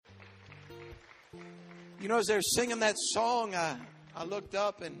You know, as they're singing that song, I looked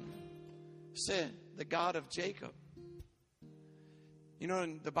up and said, the God of Jacob. You know,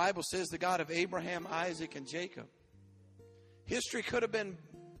 and the Bible says the God of Abraham, Isaac, and Jacob. History could have been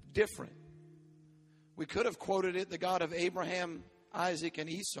different. We could have quoted it, the God of Abraham, Isaac, and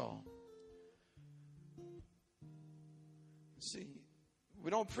Esau. See,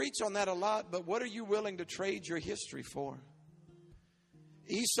 we don't preach on that a lot, but what are you willing to trade your history for?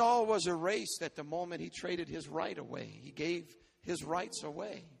 Esau was erased at the moment he traded his right away. He gave his rights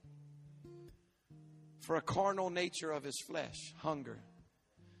away for a carnal nature of his flesh, hunger.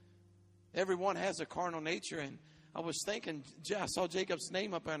 Everyone has a carnal nature, and I was thinking, I saw Jacob's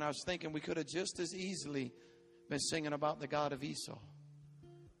name up there, and I was thinking we could have just as easily been singing about the God of Esau,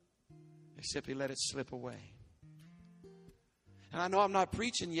 except he let it slip away. And I know I'm not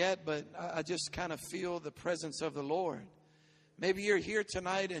preaching yet, but I just kind of feel the presence of the Lord. Maybe you're here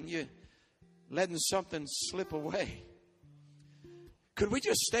tonight and you're letting something slip away. Could we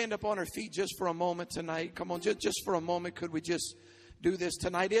just stand up on our feet just for a moment tonight? Come on, just for a moment. Could we just do this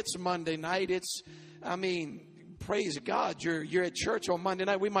tonight? It's Monday night. Praise God. You're at church on Monday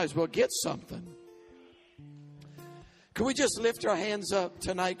night. We might as well get something. Could we just lift our hands up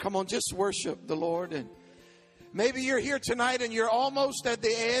tonight? Come on, just worship the Lord. And maybe you're here tonight and you're almost at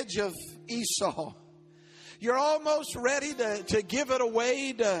the edge of Esau. You're almost ready to give it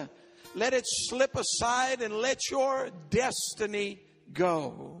away, to let it slip aside and let your destiny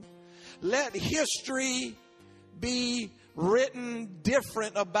go. Let history be written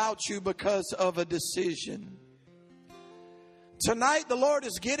different about you because of a decision. Tonight, the Lord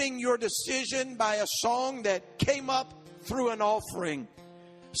is getting your decision by a song that came up through an offering.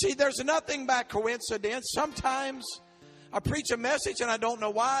 See, there's nothing by coincidence. Sometimes I preach a message and I don't know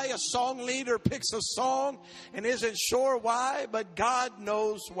why. A song leader picks a song and isn't sure why, but God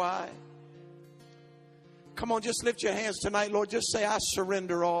knows why. Come on, just lift your hands tonight, Lord. Just say, I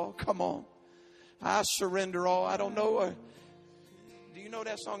surrender all. Come on. I surrender all. I don't know. Do you know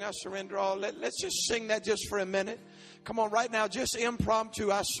that song, I surrender all? Let's just sing that just for a minute. Come on, right now, just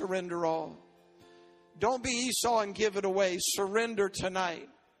impromptu, I surrender all. Don't be Esau and give it away. Surrender tonight.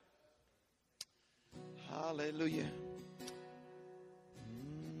 Hallelujah.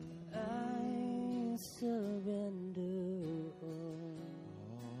 Surrender.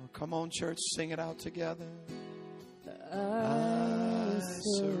 Oh, come on, church, sing it out together. I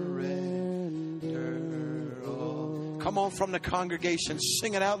surrender all. Come on, from the congregation,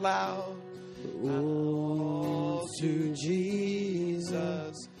 sing it out loud. All to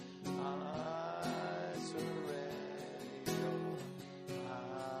Jesus I surrender.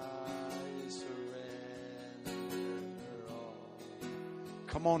 I surrender all.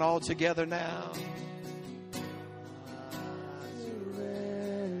 Come on, all together now.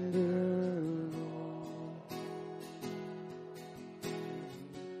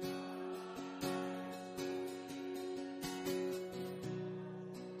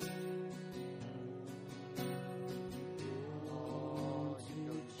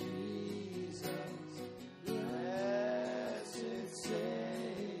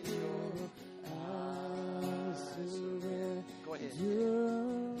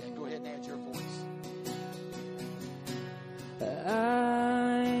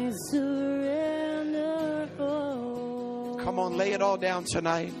 Lay it all down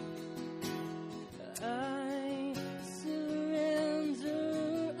tonight. I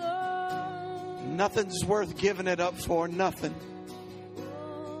surrender all. Nothing's worth giving it up for. Nothing.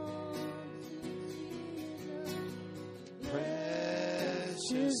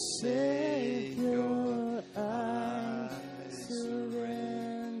 Precious Savior, I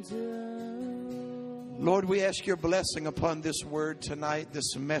surrender. Lord, we ask your blessing upon this word tonight,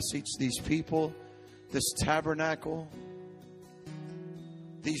 this message, these people, this tabernacle.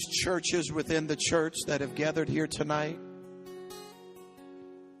 These churches within the church that have gathered here tonight.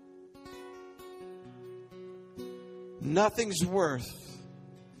 Nothing's worth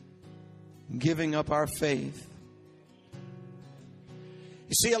giving up our faith.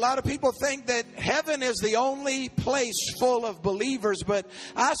 You see, a lot of people think that heaven is the only place full of believers, but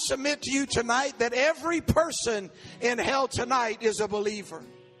I submit to you tonight that every person in hell tonight is a believer.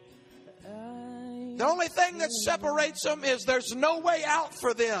 The only thing that separates them is there's no way out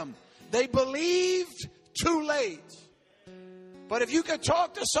for them. They believed too late. But if you could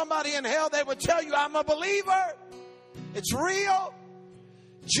talk to somebody in hell, they would tell you, I'm a believer. It's real.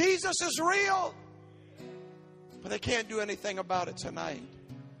 Jesus is real. But they can't do anything about it tonight.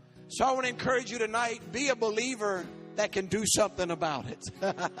 So I want to encourage you tonight, be a believer that can do something about it.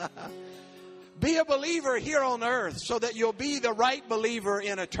 Be a believer here on earth so that you'll be the right believer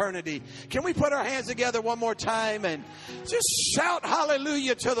in eternity. Can we put our hands together one more time and just shout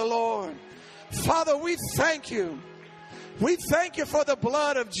hallelujah to the Lord? Father, we thank you. We thank you for the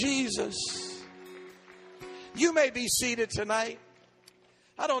blood of Jesus. You may be seated tonight.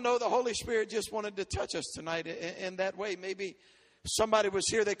 I don't know, the Holy Spirit just wanted to touch us tonight in that way. Maybe somebody was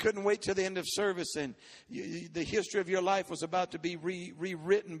here, they couldn't wait till the end of service, and the history of your life was about to be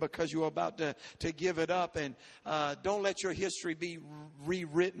rewritten because you were about to give it up. And don't let your history be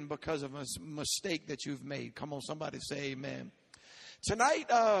rewritten because of a mistake that you've made. Come on, somebody say amen. Tonight,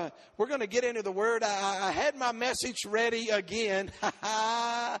 we're going to get into the Word. I had my message ready again.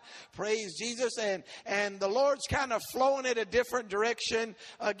 Praise Jesus. And the Lord's kind of flowing in a different direction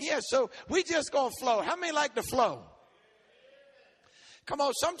again. So we just going to flow. How many like to flow? Come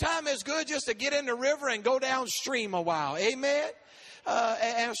on, sometimes it's good just to get in the river and go downstream a while. Amen.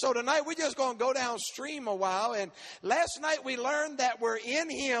 And so tonight we're just going to go downstream a while. And last night we learned that we're in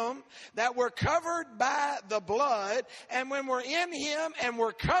Him, that we're covered by the blood. And when we're in Him and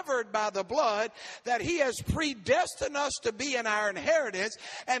we're covered by the blood, that He has predestined us to be in our inheritance.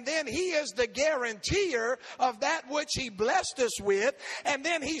 And then He is the guarantor of that which He blessed us with. And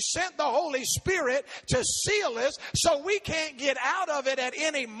then He sent the Holy Spirit to seal us so we can't get out of it at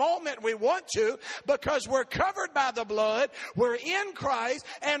any moment we want to, because we're covered by the blood. We're in Christ,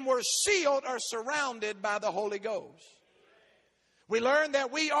 and we're sealed or surrounded by the Holy Ghost. We learn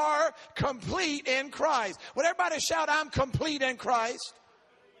that we are complete in Christ. Would everybody shout, I'm complete in Christ?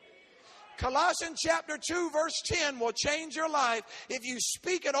 Colossians chapter 2 verse 10 will change your life if you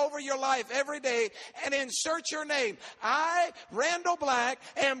speak it over your life every day and insert your name. I, Randall Black,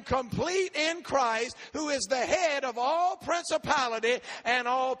 am complete in Christ, who is the head of all principality and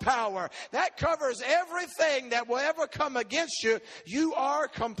all power. That covers everything that will ever come against you. You are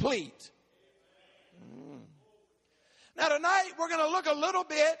complete. Now tonight we're going to look a little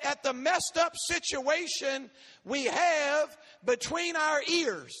bit at the messed up situation we have between our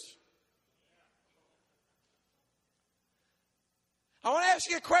ears. I want to ask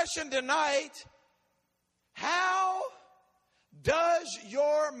you a question tonight. How does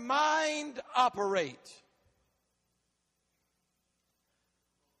your mind operate?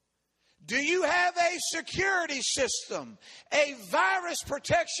 Do you have a security system, a virus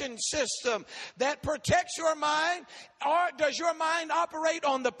protection system that protects your mind? Or does your mind operate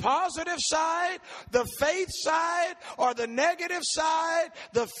on the positive side, the faith side, or the negative side,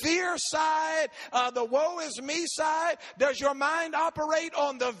 the fear side, the woe is me side? Does your mind operate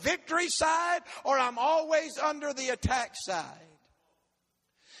on the victory side, or I'm always under the attack side?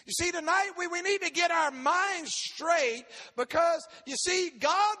 You see, tonight we need to get our minds straight, because, you see,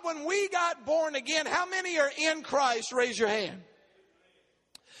 God, when we got born again, how many are in Christ? Raise your hand.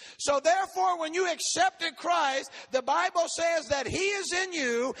 So therefore, when you accepted Christ, the Bible says that He is in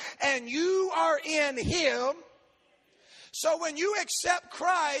you and you are in Him. So when you accept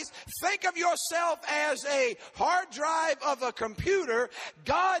Christ, think of yourself as a hard drive of a computer.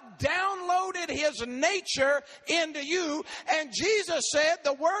 God downloaded His nature into you. And Jesus said,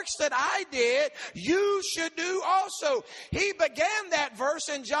 the works that I did, you should do also. He began that verse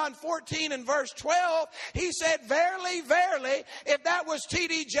in John 14 and verse 12. He said, verily, verily. If that was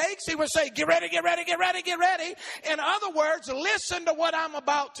T.D. Jakes, he would say, get ready, get ready, get ready, get ready. In other words, listen to what I'm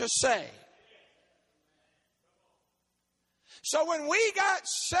about to say. So when we got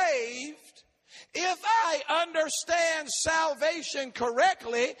saved, if I understand salvation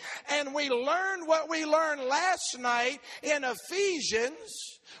correctly, and we learned what we learned last night in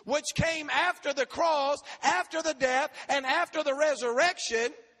Ephesians, which came after the cross, after the death, and after the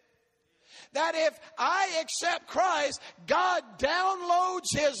resurrection, that if I accept Christ, God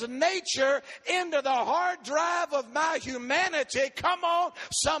downloads His nature into the hard drive of my humanity. Come on,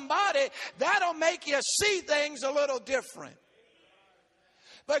 somebody, that'll make you see things a little different.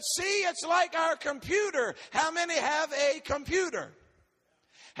 But see, it's like our computer. How many have a computer?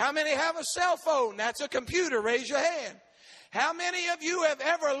 How many have a cell phone? That's a computer. Raise your hand. How many of you have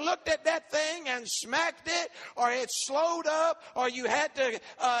ever looked at that thing and smacked it, or it slowed up, or you had to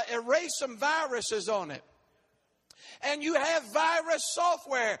erase some viruses on it? And you have virus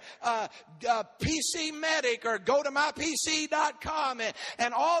software, PC Medic, or go to mypc.com,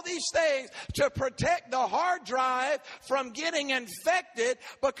 and all these things to protect the hard drive from getting infected,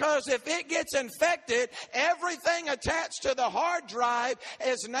 because if it gets infected, everything attached to the hard drive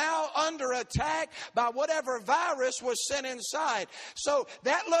is now under attack by whatever virus was sent inside. So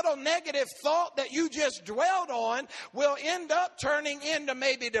that little negative thought that you just dwelled on will end up turning into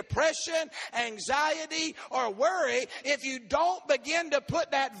maybe depression, anxiety, or worry, way if you don't begin to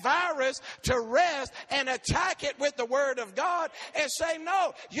put that virus to rest and attack it with the Word of God and say,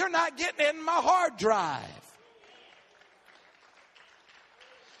 no, you're not getting in my hard drive.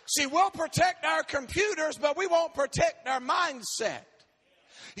 See, we'll protect our computers, but we won't protect our mindset.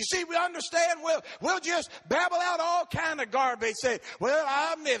 You see, we understand we'll just babble out all kind of garbage. Say, well,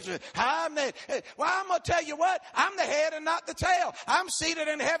 I'm this. Well, I'm going to tell you what. I'm the head and not the tail. I'm seated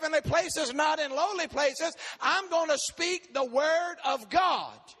in heavenly places, not in lowly places. I'm going to speak the Word of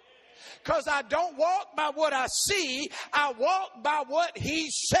God. Because I don't walk by what I see. I walk by what He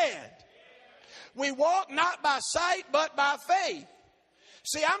said. We walk not by sight, but by faith.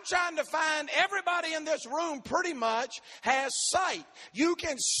 See, I'm trying to find everybody in this room pretty much has sight. You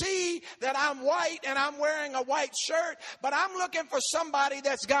can see that I'm white and I'm wearing a white shirt, but I'm looking for somebody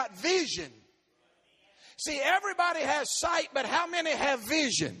that's got vision. See, everybody has sight, but how many have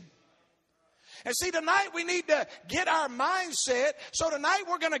vision? And see, tonight we need to get our mindset. So tonight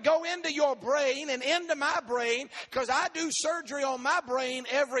we're going to go into your brain and into my brain, because I do surgery on my brain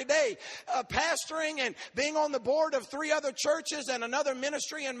every day. Pastoring and being on the board of 3 other churches and another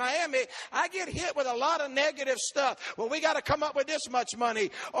ministry in Miami, I get hit with a lot of negative stuff. Well, we got to come up with this much money,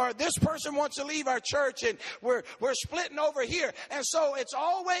 or this person wants to leave our church and we're splitting over here. And so it's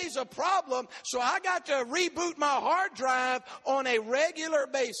always a problem. So I got to reboot my hard drive on a regular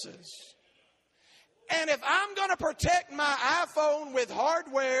basis. And if I'm going to protect my iPhone with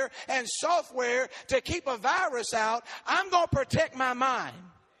hardware and software to keep a virus out, I'm going to protect my mind.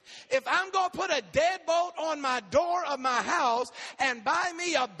 If I'm going to put a deadbolt on my door of my house and buy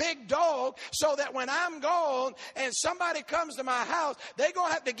me a big dog so that when I'm gone and somebody comes to my house, they're going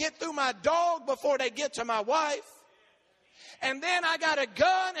to have to get through my dog before they get to my wife. And then I got a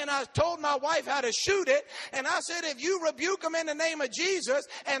gun and I told my wife how to shoot it. And I said, if you rebuke them in the name of Jesus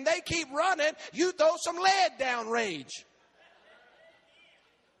and they keep running, you throw some lead down range.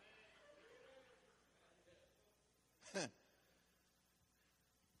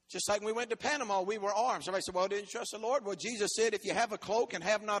 Just like when we went to Panama, we were armed. Somebody said, well, didn't you trust the Lord? Well, Jesus said, if you have a cloak and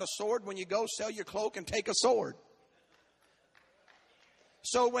have not a sword, when you go, sell your cloak and take a sword.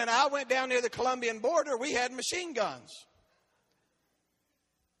 So when I went down near the Colombian border, we had machine guns.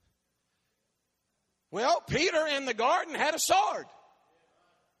 Well, Peter in the garden had a sword.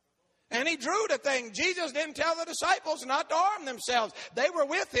 And he drew the thing. Jesus didn't tell the disciples not to arm themselves. They were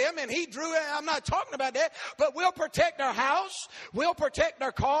with him and he drew it. I'm not talking about that. But we'll protect our house. We'll protect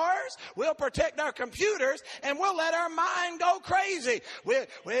our cars. We'll protect our computers. And we'll let our mind go crazy. We'll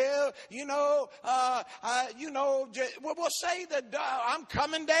say that I'm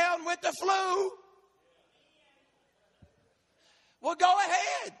coming down with the flu. Well, go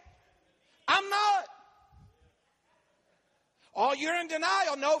ahead. I'm not. Oh, you're in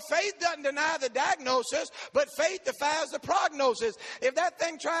denial. No, faith doesn't deny the diagnosis, but faith defies the prognosis. If that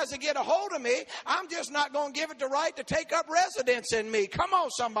thing tries to get a hold of me, I'm just not going to give it the right to take up residence in me. Come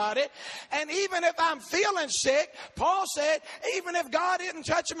on, somebody. And even if I'm feeling sick, Paul said, even if God didn't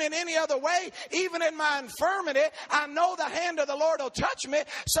touch me in any other way, even in my infirmity, I know the hand of the Lord will touch me.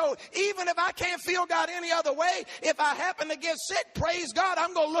 So even if I can't feel God any other way, if I happen to get sick, praise God,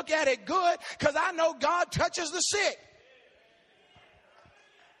 I'm going to look at it good, because I know God touches the sick.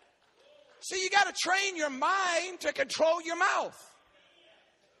 See, you got to train your mind to control your mouth.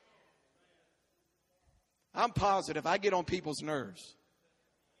 I'm positive I get on people's nerves.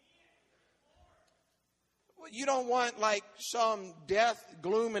 Well, you don't want like some death,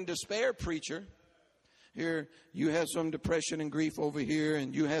 gloom, and despair preacher. Here, you have some depression and grief over here,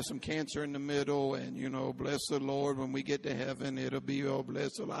 and you have some cancer in the middle, and, bless the Lord, when we get to heaven, it'll be, oh,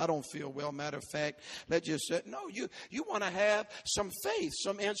 bless the Lord. I don't feel well. Matter of fact, let's just say, no, you want to have some faith,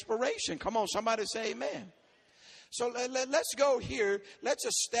 some inspiration. Come on, somebody say amen. So let's go here. Let's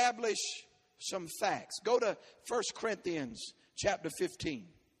establish some facts. Go to 1 Corinthians chapter 15.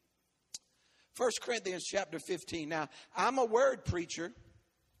 1 Corinthians chapter 15. Now, I'm a word preacher.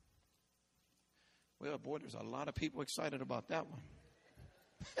 Well, boy, there's a lot of people excited about that one.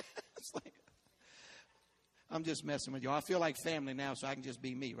 It's like, I'm just messing with you. I feel like family now, so I can just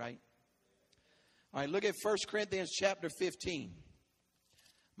be me, right? All right, look at 1 Corinthians chapter 15.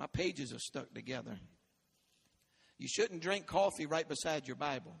 My pages are stuck together. You shouldn't drink coffee right beside your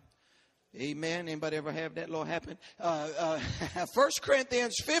Bible. Amen. Anybody ever have that law happen? 1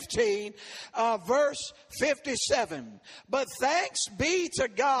 Corinthians 15, verse 57. But thanks be to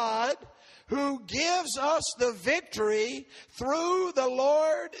God, who gives us the victory through the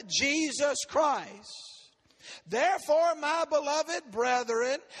Lord Jesus Christ. Therefore, my beloved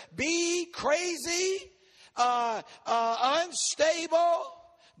brethren, be crazy, unstable,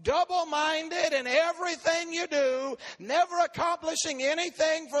 double-minded in everything you do, never accomplishing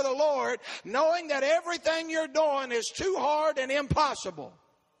anything for the Lord, knowing that everything you're doing is too hard and impossible.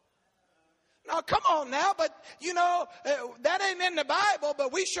 Now, come on now, but that ain't in the Bible,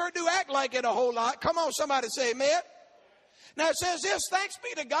 but we sure do act like it a whole lot. Come on, somebody say amen. Now it says this, thanks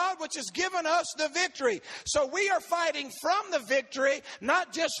be to God which has given us the victory. So we are fighting from the victory,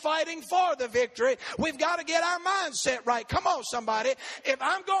 not just fighting for the victory. We've got to get our mindset right. Come on, somebody. If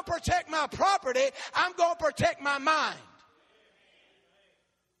I'm going to protect my property, I'm going to protect my mind.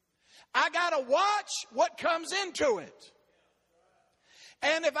 I got to watch what comes into it.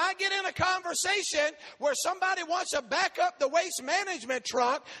 And if I get in a conversation where somebody wants to back up the waste management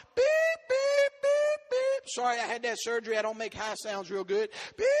truck, beep, beep, beep, beep. Sorry, I had that surgery. I don't make high sounds real good.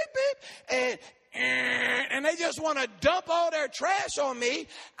 Beep, beep. And they just want to dump all their trash on me.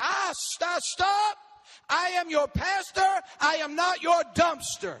 I stop. I am your pastor. I am not your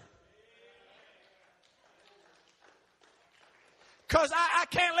dumpster. Because I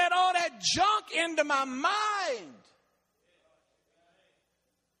can't let all that junk into my mind.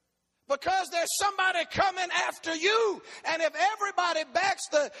 Because there's somebody coming after you. And if everybody backs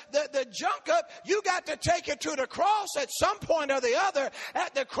the junk up, you got to take it to the cross at some point or the other.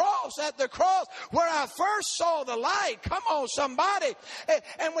 At the cross where I first saw the light. Come on, somebody.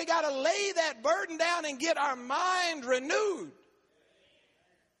 And we got to lay that burden down and get our mind renewed.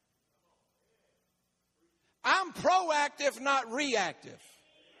 I'm proactive, not reactive.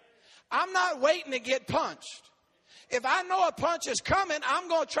 I'm not waiting to get punched. If I know a punch is coming, I'm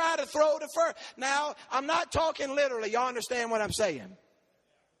going to try to throw the first. Now, I'm not talking literally. Y'all understand what I'm saying?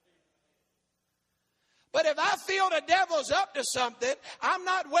 But if I feel the devil's up to something, I'm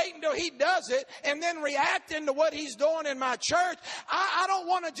not waiting till he does it and then reacting to what he's doing in my church. I don't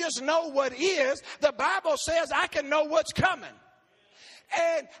want to just know what is. The Bible says I can know what's coming.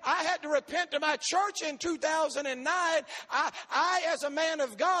 And I had to repent to my church in 2009. I, as a man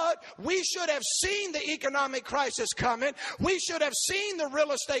of God, we should have seen the economic crisis coming. We should have seen the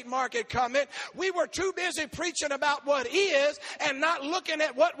real estate market coming. We were too busy preaching about what is and not looking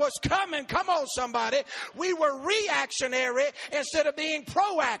at what was coming. Come on, somebody. We were reactionary instead of being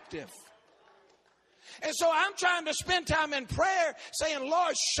proactive. And so I'm trying to spend time in prayer saying,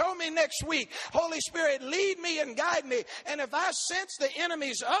 Lord, show me next week. Holy Spirit, lead me and guide me. And if I sense the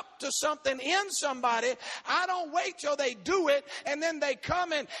enemy's up to something in somebody, I don't wait till they do it and then they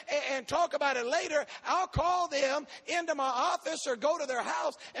come and talk about it later. I'll call them into my office or go to their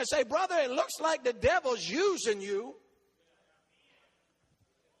house and say, brother, it looks like the devil's using you.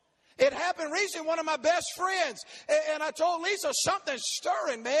 It happened recently, one of my best friends, and I told Lisa, something's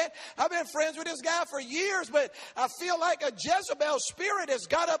stirring, man. I've been friends with this guy for years, but I feel like a Jezebel spirit has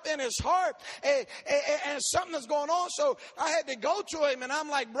got up in his heart, and something's going on. So I had to go to him, and I'm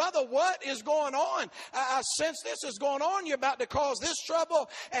like, brother, what is going on? I sense this is going on. You're about to cause this trouble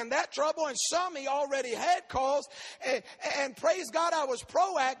and that trouble, and some he already had caused. And praise God, I was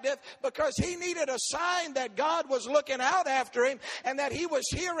proactive because he needed a sign that God was looking out after him and that he was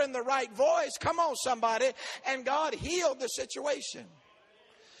hearing the right voice. Come on, somebody. And God healed the situation.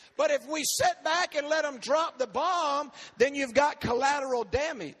 But if we sit back and let them drop the bomb, then you've got collateral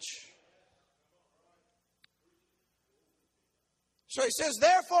damage. So he says,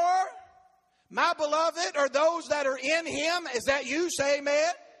 therefore, my beloved, or those that are in him, is that you? Say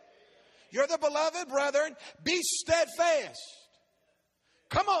amen. You're the beloved brethren. Be steadfast.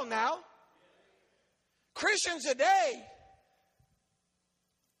 Come on now. Christians today,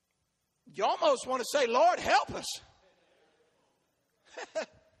 you almost want to say, Lord, help us.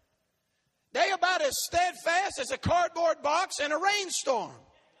 They about as steadfast as a cardboard box in a rainstorm.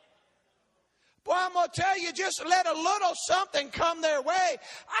 Boy, I'm going to tell you, just let a little something come their way.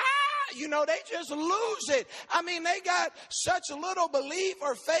 They just lose it. I mean, they got such little belief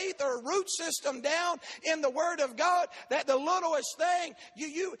or faith or root system down in the Word of God that the littlest thing,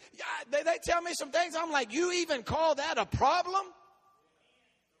 they tell me some things. I'm like, you even call that a problem?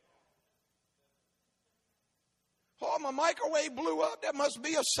 Oh, my microwave blew up. That must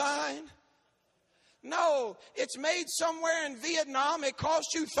be a sign. No, it's made somewhere in Vietnam. It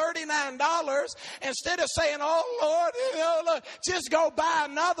cost you $39. Instead of saying, oh, Lord, just go buy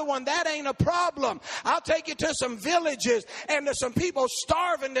another one. That ain't a problem. I'll take you to some villages and to some people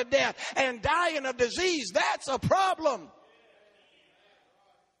starving to death and dying of disease. That's a problem.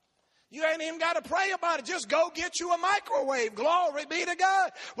 You ain't even got to pray about it. Just go get you a microwave. Glory be to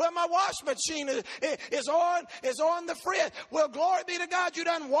God. Well, my wash machine is on the fridge. Well, glory be to God. You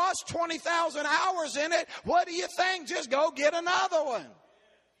done washed 20,000 hours in it. What do you think? Just go get another one.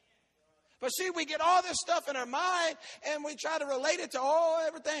 But see, we get all this stuff in our mind and we try to relate it to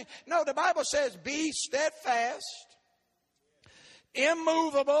everything. No, the Bible says be steadfast,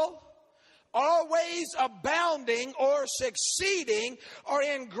 immovable, always abounding or succeeding or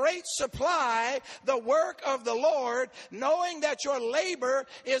in great supply the work of the Lord, knowing that your labor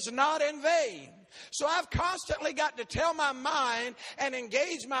is not in vain. So I've constantly got to tell my mind and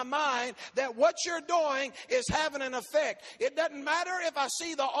engage my mind that what you're doing is having an effect. It doesn't matter if I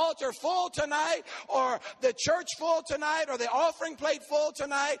see the altar full tonight or the church full tonight or the offering plate full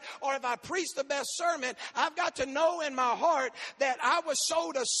tonight or if I preach the best sermon. I've got to know in my heart that I was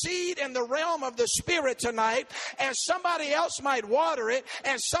sowed a seed in the realm of the Spirit tonight, and somebody else might water it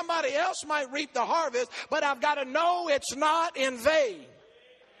and somebody else might reap the harvest, but I've got to know it's not in vain.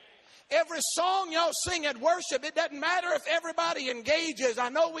 Every song y'all sing at worship, it doesn't matter if everybody engages. I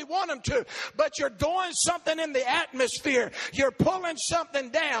know we want them to, but you're doing something in the atmosphere. You're pulling something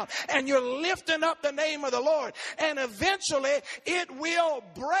down and you're lifting up the name of the Lord. And eventually it will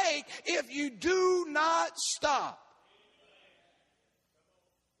break if you do not stop.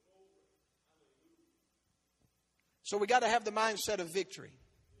 So we got to have the mindset of victory.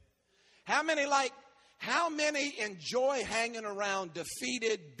 How many enjoy hanging around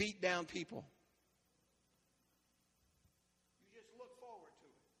defeated, beat down people? You just look forward to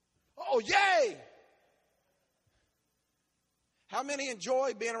it. Oh, yay! How many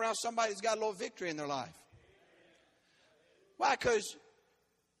enjoy being around somebody who's got a little victory in their life? Why? Because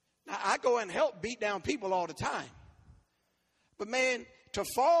I go and help beat down people all the time. But man, to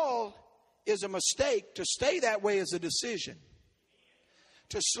fall is a mistake. To stay that way is a decision.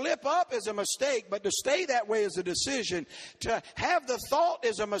 To slip up is a mistake, but to stay that way is a decision. To have the thought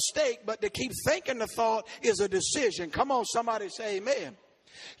is a mistake, but to keep thinking the thought is a decision. Come on, somebody say amen.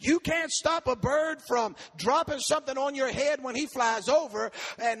 You can't stop a bird from dropping something on your head when he flies over,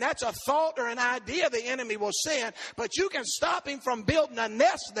 and that's a thought or an idea the enemy will send, but you can stop him from building a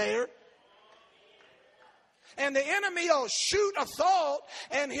nest there. And the enemy will shoot a thought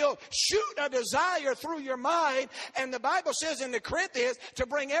and he'll shoot a desire through your mind. And the Bible says in the Corinthians to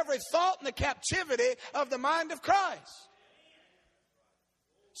bring every thought in the captivity of the mind of Christ.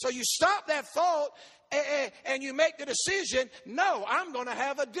 So you stop that thought and you make the decision, no, I'm going to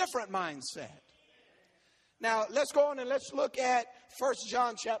have a different mindset. Now let's go on and let's look at 1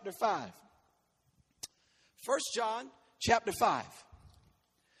 John chapter 5. 1 John chapter 5.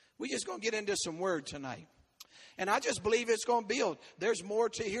 We're just going to get into some word tonight. And I just believe it's going to build. There's more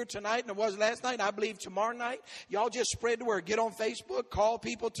to hear tonight than there was last night. I believe tomorrow night, y'all just spread the word. Get on Facebook, call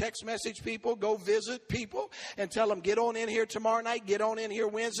people, text message people, go visit people and tell them, get on in here tomorrow night, get on in here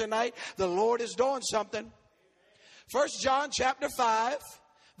Wednesday night. The Lord is doing something. 1 John chapter 5,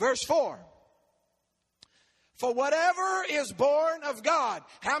 verse 4. For whatever is born of God.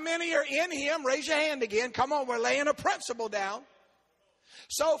 How many are in him? Raise your hand again. Come on, we're laying a principle down.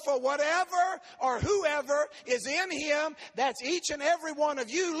 So for whatever or whoever is in him, that's each and every one of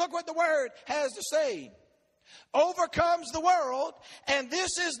you. Look what the word has to say. Overcomes the world, and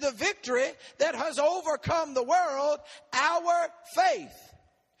this is the victory that has overcome the world, our faith.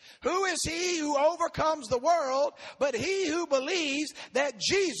 Who is he who overcomes the world but he who believes that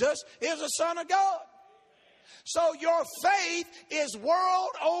Jesus is the Son of God? So your faith is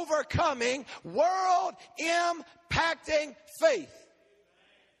world overcoming, world impacting faith.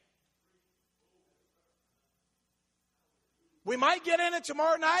 We might get in it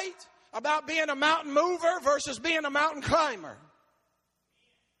tomorrow night about being a mountain mover versus being a mountain climber.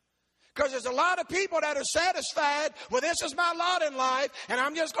 Because there's a lot of people that are satisfied, well, this is my lot in life, and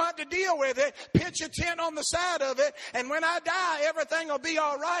I'm just going to have to deal with it, pitch a tent on the side of it, and when I die, everything will be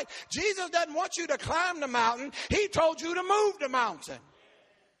all right. Jesus doesn't want you to climb the mountain. He told you to move the mountain.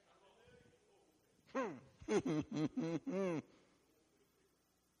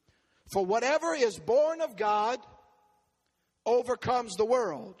 For whatever is born of God overcomes the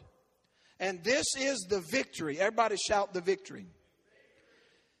world. And this is the victory. Everybody shout the victory.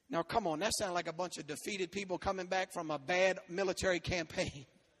 Now, come on. That sounds like a bunch of defeated people coming back from a bad military campaign.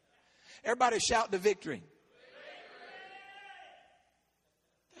 Everybody shout the victory.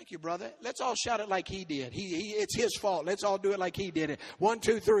 Thank you, brother. Let's all shout it like he did. It's his fault. Let's all do it like he did it. 1,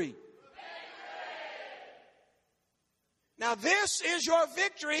 2, 3. Now this is your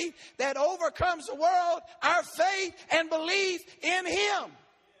victory that overcomes the world, our faith and belief in him.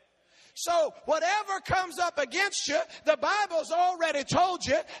 So whatever comes up against you, the Bible's already told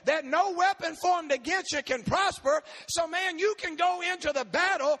you that no weapon formed against you can prosper. So man, you can go into the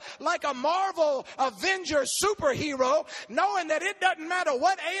battle like a Marvel Avenger superhero, knowing that it doesn't matter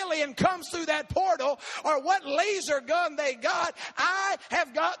what alien comes through that portal or what laser gun they got, I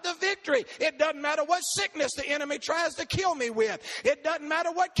have got the victory. It doesn't matter what sickness the enemy tries to kill me with. It doesn't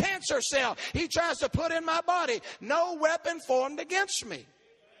matter what cancer cell he tries to put in my body. No weapon formed against me.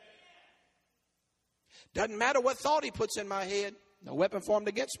 Doesn't matter what thought he puts in my head. No weapon formed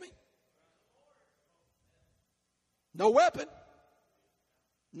against me. No weapon.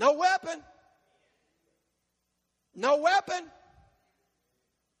 No weapon. No weapon.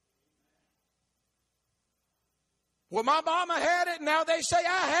 Well, my mama had it, now they say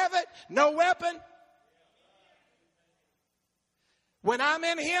I have it. No weapon. When I'm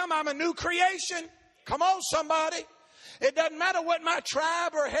in him, I'm a new creation. Come on, somebody. It doesn't matter what my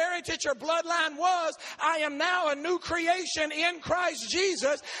tribe or heritage or bloodline was. I am now a new creation in Christ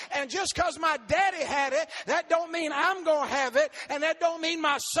Jesus. And just because my daddy had it, that don't mean I'm going to have it. And that don't mean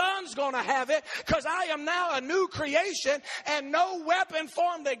my son's going to have it. Because I am now a new creation and no weapon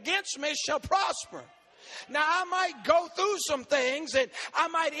formed against me shall prosper. Now, I might go through some things and I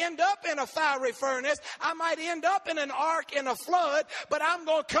might end up in a fiery furnace. I might end up in an ark in a flood, but I'm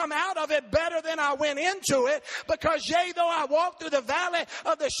going to come out of it better than I went into it, because yea, though I walk through the valley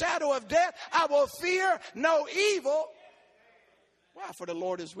of the shadow of death, I will fear no evil. Why? For the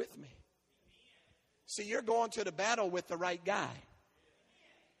Lord is with me. See, you're going to the battle with the right guy.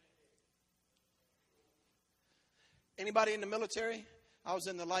 Anybody in the military? I was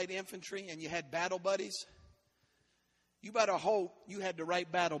in the light infantry and you had battle buddies. You better hope you had the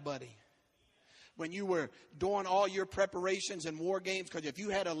right battle buddy when you were doing all your preparations and war games, because if you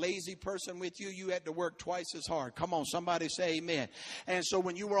had a lazy person with you, you had to work twice as hard. Come on, somebody say amen. And so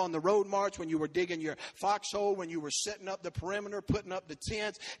when you were on the road march, when you were digging your foxhole, when you were setting up the perimeter, putting up the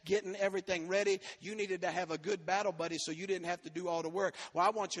tents, getting everything ready, you needed to have a good battle buddy so you didn't have to do all the work. Well, I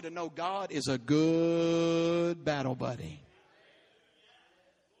want you to know God is a good battle buddy.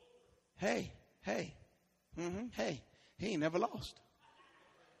 Hey, he ain't never lost.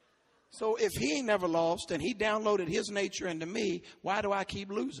 So if he ain't never lost and he downloaded his nature into me, why do I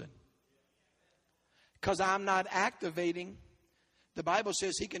keep losing? Because I'm not activating. The Bible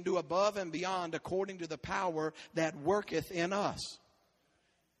says he can do above and beyond according to the power that worketh in us.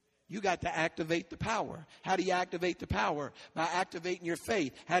 You got to activate the power. How do you activate the power? By activating your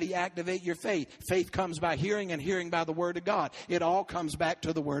faith. How do you activate your faith? Faith comes by hearing, and hearing by the Word of God. It all comes back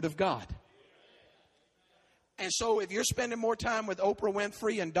to the Word of God. And so if you're spending more time with Oprah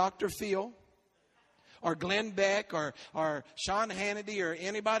Winfrey and Dr. Phil, or Glenn Beck, or Sean Hannity, or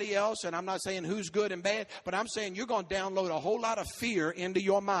anybody else, and I'm not saying who's good and bad, but I'm saying you're going to download a whole lot of fear into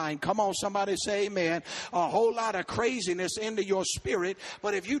your mind. Come on, somebody say amen. A whole lot of craziness into your spirit.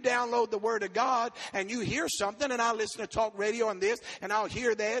 But if you download the Word of God and you hear something, and I listen to talk radio and this, and I'll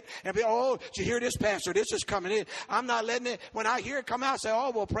hear that, and be, oh, did you hear this, Pastor? This is coming in. I'm not letting it, when I hear it come out, I say, oh,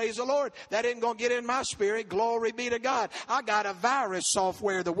 well, praise the Lord. That isn't going to get in my spirit. Glory be to God. I got a virus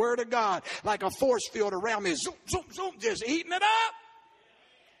software, the Word of God, like a force field around me, zoom, zoom, zoom, just eating it up.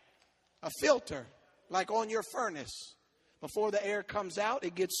 A filter, like on your furnace. Before the air comes out,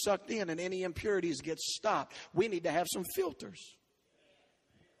 it gets sucked in and any impurities get stopped. We need to have some filters.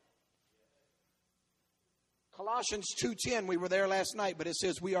 Colossians 2:10, we were there last night, but it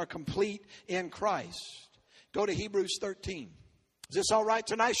says we are complete in Christ. Go to Hebrews 13. Is this all right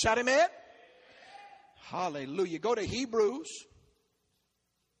tonight? Shout amen. Hallelujah. Go to Hebrews.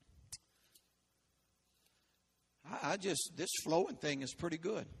 This flowing thing is pretty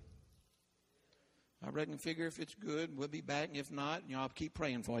good. I reckon, figure if it's good, we'll be back. And if not, I'll keep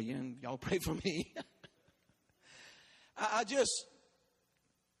praying for you, and y'all pray for me. I just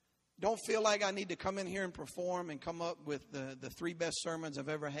don't feel like I need to come in here and perform and come up with the three best sermons I've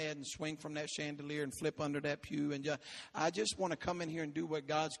ever had and swing from that chandelier and flip under that pew. And I just want to come in here and do what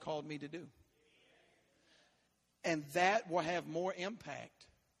God's called me to do. And that will have more impact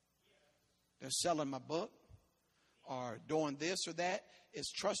than selling my book or doing this or that. Is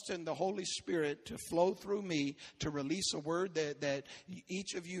trusting the Holy Spirit to flow through me to release a word that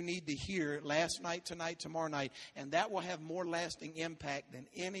each of you need to hear last night, tonight, tomorrow night. And that will have more lasting impact than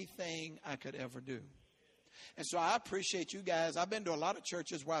anything I could ever do. And so I appreciate you guys. I've been to a lot of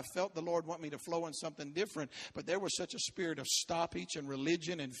churches where I felt the Lord want me to flow in something different, but there was such a spirit of stoppage and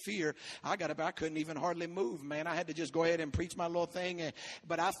religion and fear. I couldn't even hardly move, man. I had to just go ahead and preach my little thing.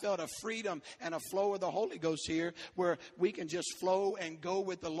 But I felt a freedom and a flow of the Holy Ghost here where we can just flow and go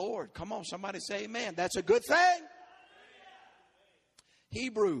with the Lord. Come on, somebody say amen. That's a good thing.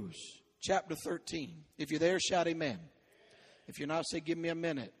 Hebrews chapter 13. If you're there, shout amen. If you're not, say, give me a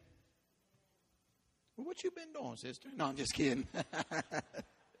minute. Well, what you been doing, sister? No, I'm just kidding.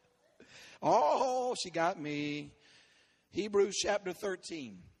 Oh, she got me. Hebrews chapter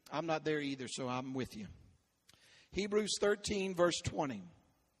 13. I'm not there either, so I'm with you. Hebrews 13, verse 20.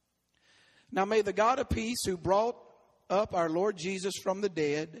 Now may the God of peace, who brought up our Lord Jesus from the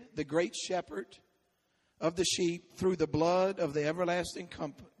dead, the great shepherd of the sheep, through the blood of the everlasting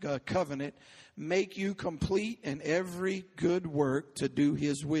covenant, make you complete in every good work to do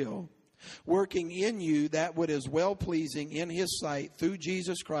his will, working in you that what is well-pleasing in his sight through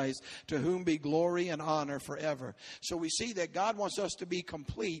Jesus Christ, to whom be glory and honor forever. So we see that God wants us to be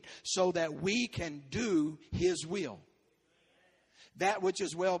complete so that we can do his will. That which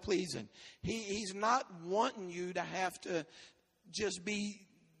is well-pleasing. He's not wanting you to have to just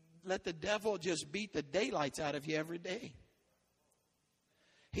let the devil just beat the daylights out of you every day.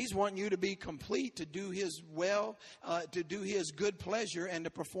 He's wanting you to be complete, to do his to do his good pleasure and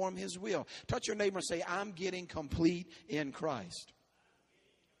to perform his will. Touch your neighbor and say, I'm getting complete in Christ.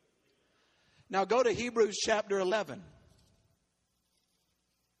 Now go to Hebrews chapter 11.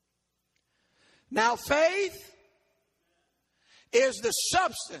 Now faith is the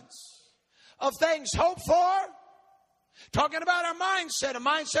substance of things hoped for. Talking about our mindset, a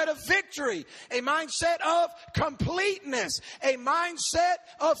mindset of victory, a mindset of completeness, a mindset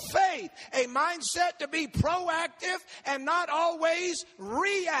of faith, a mindset to be proactive and not always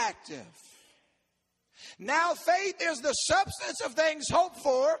reactive. Now faith is the substance of things hoped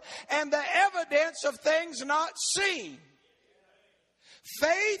for and the evidence of things not seen.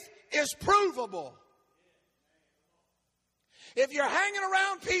 Faith is provable. If you're hanging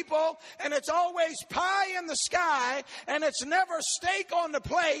around people and it's always pie in the sky and it's never steak on the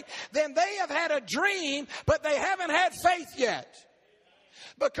plate, then they have had a dream, but they haven't had faith yet.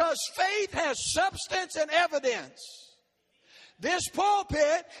 Because faith has substance and evidence. This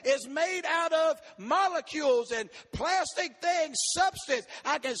pulpit is made out of molecules and plastic things, substance.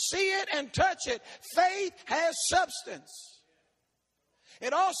 I can see it and touch it. Faith has substance.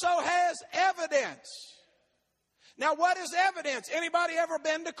 It also has evidence. Now, what is evidence? Anybody ever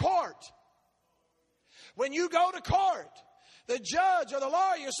been to court? When you go to court, the judge or the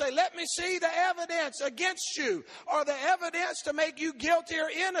lawyer say, let me see the evidence against you, or the evidence to make you guilty or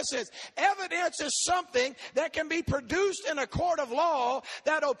innocent. Evidence is something that can be produced in a court of law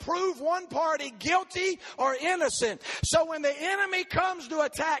that'll prove one party guilty or innocent. So when the enemy comes to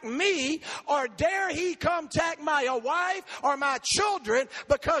attack me, or dare he come attack my wife or my children,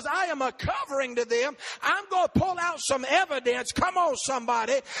 because I am a covering to them, I'm going to pull out some evidence. Come on,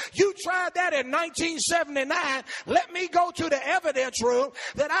 somebody. You tried that in 1979. Let me go to the evidence room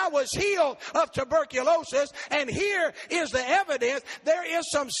that I was healed of tuberculosis, and here is the evidence. There is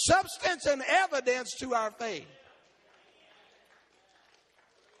some substance and evidence to our faith.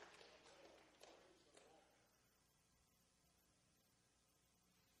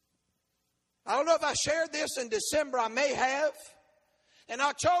 I don't know if I shared this in December. I may have. In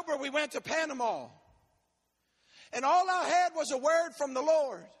October, we went to Panama, and all I had was a word from the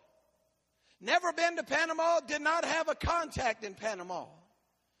Lord. Never been to Panama, did not have a contact in Panama.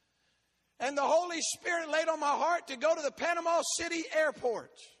 And the Holy Spirit laid on my heart to go to the Panama City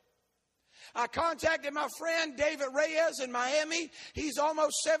airport. I contacted my friend David Reyes in Miami. He's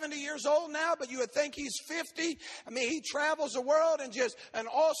almost 70 years old now, but you would think he's 50. I mean, he travels the world and just an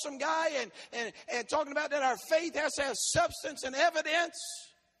awesome guy. And talking about that our faith has to have substance and evidence.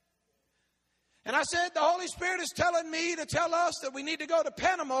 And I said, the Holy Spirit is telling me to tell us that we need to go to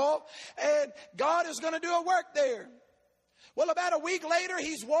Panama, and God is going to do a work there. Well, about a week later,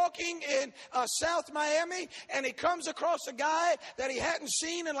 he's walking in South Miami, and he comes across a guy that he hadn't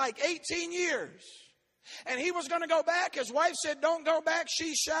seen in like 18 years. And he was going to go back. His wife said, don't go back.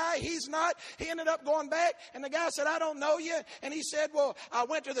 She's shy. He's not. He ended up going back. And the guy said, I don't know you. And he said, well, I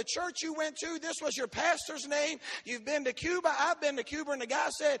went to the church you went to. This was your pastor's name. You've been to Cuba. I've been to Cuba. And the guy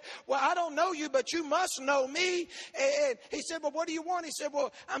said, well, I don't know you, but you must know me. And he said, well, what do you want? He said,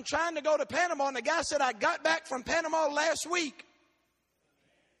 well, I'm trying to go to Panama. And the guy said, I got back from Panama last week.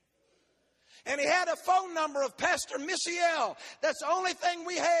 And he had a phone number of Pastor Missiel. That's the only thing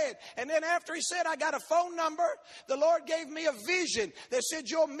we had. And then after he said, I got a phone number, the Lord gave me a vision that said,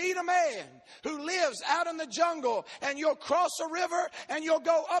 you'll meet a man who lives out in the jungle, and you'll cross a river, and you'll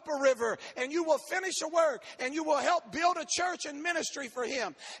go up a river, and you will finish a work, and you will help build a church and ministry for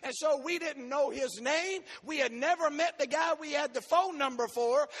him. And so we didn't know his name. We had never met the guy we had the phone number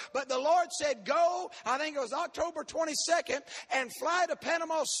for. But the Lord said, go, I think it was October 22nd, and fly to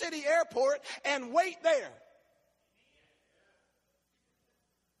Panama City Airport and wait there.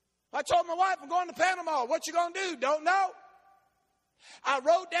 I told my wife, I'm going to Panama. What you going to do? Don't know. I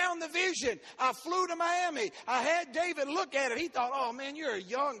wrote down the vision. I flew to Miami. I had David look at it. He thought, oh, man, you're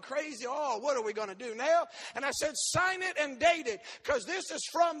young, crazy. Oh, what are we going to do now? And I said, sign it and date it, because this is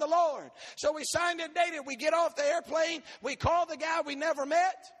from the Lord. So we signed it and dated it. We get off the airplane. We call the guy we never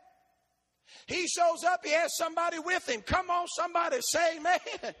met. He shows up. He has somebody with him. Come on, somebody say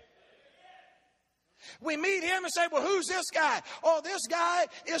amen. We meet him and say, well, who's this guy? Oh, this guy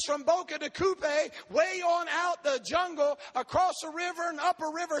is from Boca de Coupe, way on out the jungle, across the river and up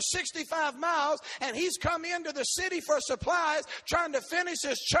a river 65 miles. And he's come into the city for supplies, trying to finish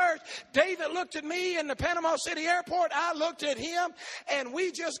his church. David looked at me in the Panama City airport. I looked at him. And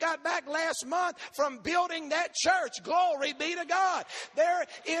we just got back last month from building that church. Glory be to God. There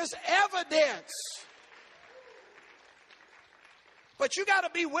is evidence. But you got to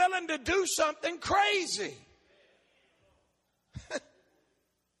be willing to do something crazy.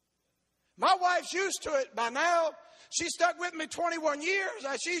 My wife's used to it by now. She stuck with me 21 years.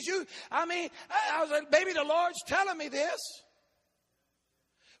 I was like, baby, the Lord's telling me this.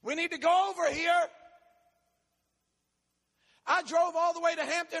 We need to go over here. I drove all the way to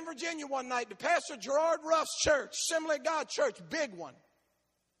Hampton, Virginia one night to Pastor Gerard Ruff's church, Assembly of God Church, big one.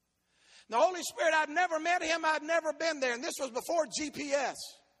 The Holy Spirit, I'd never met him. I'd never been there. And this was before GPS.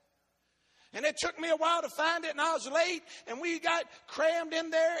 And it took me a while to find it, and I was late. And we got crammed in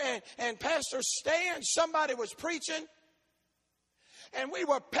there, and Pastor Stan, somebody was preaching. And we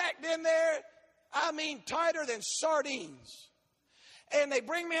were packed in there, tighter than sardines. And they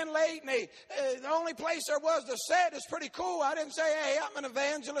bring me in late, and the only place there was to sit is pretty cool. I didn't say, hey, I'm an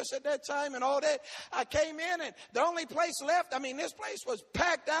evangelist at that time and all that. I came in, and the only place left, this place was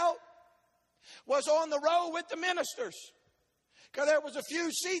packed out, was on the row with the ministers, because there was a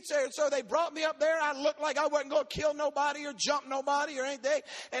few seats there. And so they brought me up there. I looked like I wasn't going to kill nobody or jump nobody or anything.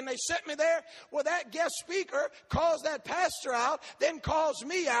 And they set me there. Well, that guest speaker calls that pastor out, then calls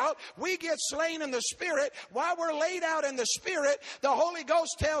me out. We get slain in the Spirit. While we're laid out in the Spirit, the Holy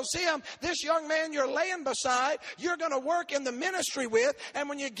Ghost tells him, this young man you're laying beside, you're going to work in the ministry with. And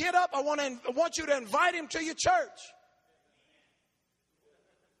when you get up, I want you to invite him to your church.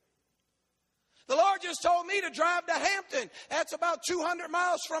 The Lord just told me to drive to Hampton. That's about 200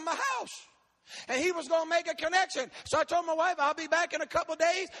 miles from my house. And he was going to make a connection. So I told my wife, I'll be back in a couple of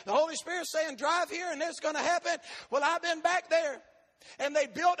days. The Holy Spirit's saying, drive here and it's going to happen. Well, I've been back there. And they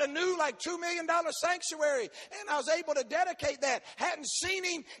built a new $2 million sanctuary. And I was able to dedicate that. Hadn't seen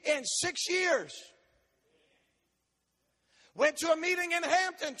him in 6 years. Went to a meeting in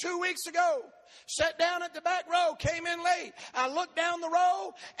Hampton 2 weeks ago. Sat down at the back row, came in late. I looked down the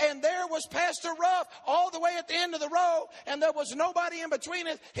row, and there was Pastor Ruff all the way at the end of the row, and there was nobody in between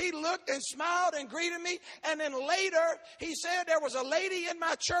us. He looked and smiled and greeted me, and then later he said there was a lady in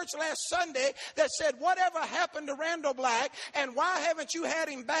my church last Sunday that said, whatever happened to Randall Black, and why haven't you had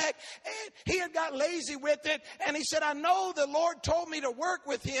him back? And he had got lazy with it, and he said, I know the Lord told me to work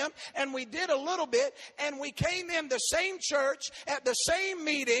with him, and we did a little bit, and we came in the same church, at the same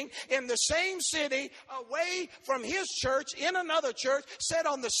meeting, in the same city, away from his church, in another church, sat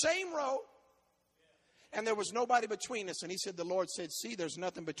on the same row, and there was nobody between us. And he said, the Lord said, see, there's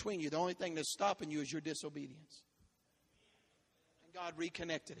nothing between you. The only thing that's stopping you is your disobedience. And God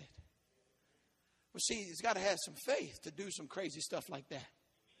reconnected it. Well, see, he's got to have some faith to do some crazy stuff like that.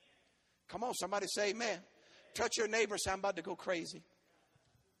 Come on, somebody say amen. Touch your neighbor, say, I'm about to go crazy.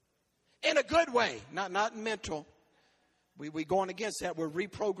 In a good way, not mental. We're going against that. We're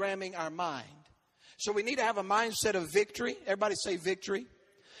reprogramming our mind. So we need to have a mindset of victory. Everybody say victory.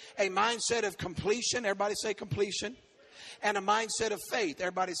 A mindset of completion. Everybody say completion. And a mindset of faith.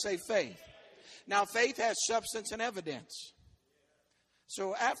 Everybody say faith. Now, faith has substance and evidence.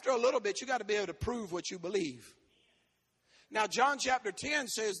 So after a little bit, you got to be able to prove what you believe. Now, John chapter 10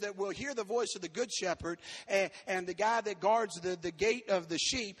 says that we'll hear the voice of the good shepherd, and the guy that guards the gate of the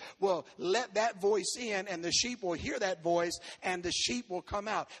sheep will let that voice in, and the sheep will hear that voice, and the sheep will come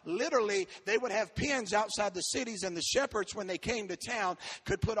out. Literally, they would have pens outside the cities, and the shepherds, when they came to town,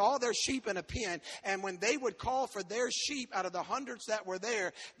 could put all their sheep in a pen, and when they would call for their sheep out of the hundreds that were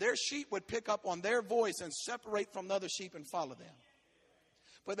there, their sheep would pick up on their voice and separate from the other sheep and follow them.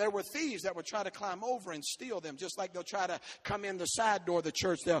 But there were thieves that would try to climb over and steal them, just like they'll try to come in the side door of the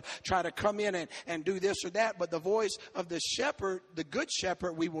church. They'll try to come in and do this or that. But the voice of the shepherd, the good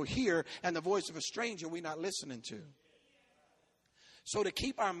shepherd, we will hear, and the voice of a stranger we're not listening to. So to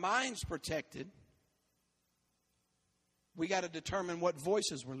keep our minds protected, we got to determine what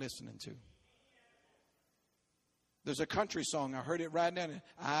voices we're listening to. There's a country song. I heard it right down there.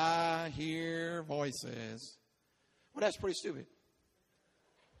 I hear voices. Well, that's pretty stupid.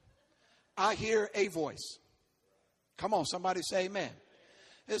 I hear a voice. Come on, somebody say amen.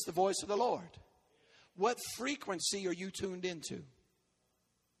 It's the voice of the Lord. What frequency are you tuned into?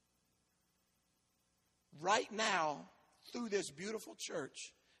 Right now, through this beautiful church,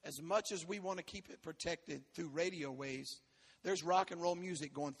 as much as we want to keep it protected through radio waves, there's rock and roll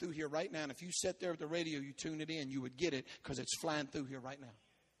music going through here right now. And if you sat there with the radio, you tune it in, you would get it because it's flying through here right now.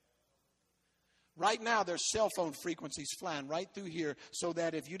 Right now, there's cell phone frequencies flying right through here so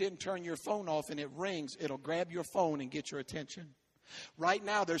that if you didn't turn your phone off and it rings, it'll grab your phone and get your attention. Right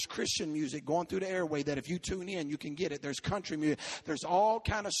now, there's Christian music going through the airway that if you tune in, you can get it. There's country music. There's all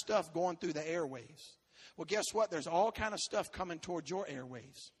kind of stuff going through the airways. Well, guess what? There's all kind of stuff coming towards your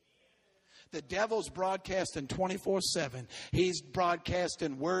airways. The devil's broadcasting 24/7. He's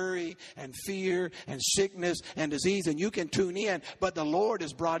broadcasting worry and fear and sickness and disease. And you can tune in, but the Lord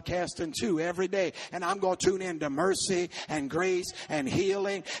is broadcasting too every day. And I'm going to tune in to mercy and grace and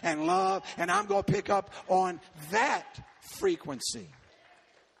healing and love. And I'm going to pick up on that frequency.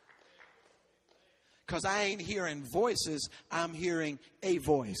 Because I ain't hearing voices, I'm hearing a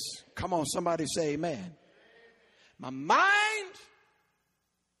voice. Come on, somebody say amen. My mind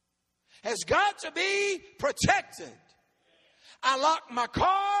has got to be protected. I lock my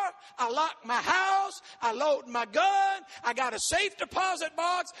car, I lock my house, I load my gun, I got a safe deposit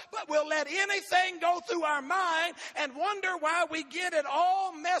box, but we'll let anything go through our mind and wonder why we get it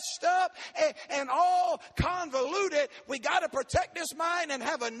all messed up and all convoluted. We got to protect this mind and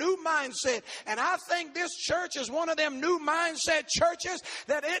have a new mindset. And I think this church is one of them new mindset churches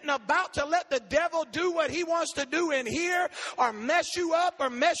that isn't about to let the devil do what he wants to do in here or mess you up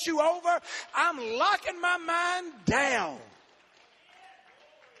or mess you over. I'm locking my mind down.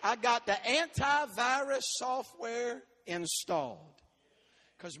 I got the antivirus software installed.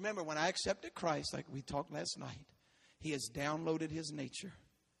 Because remember, when I accepted Christ, like we talked last night, he has downloaded his nature.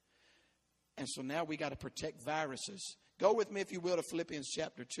 And so now we got to protect viruses. Go with me, if you will, to Philippians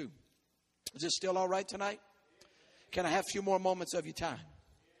chapter 2. Is this still all right tonight? Can I have a few more moments of your time?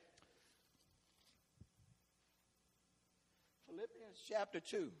 Philippians chapter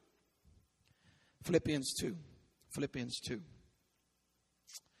 2. Philippians 2. Philippians 2.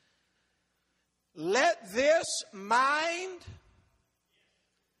 Let this mind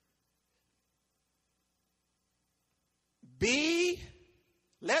be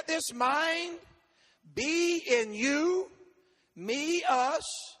in you, me, us,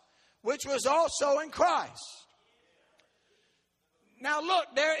 which was also in Christ. Now look,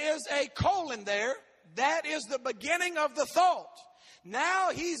 there is a colon there. That is the beginning of the thought.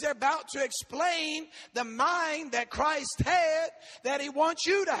 Now he's about to explain the mind that Christ had that he wants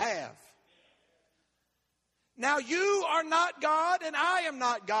you to have. Now you are not God and I am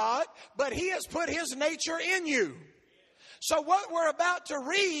not God, but he has put his nature in you. So what we're about to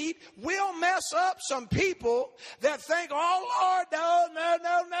read will mess up some people that think, oh Lord, no.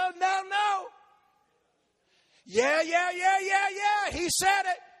 Yeah. He said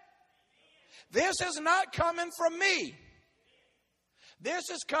it. This is not coming from me. This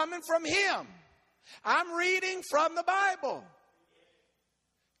is coming from him. I'm reading from the Bible.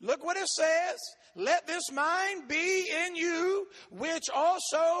 Look what it says. Let this mind be in you, which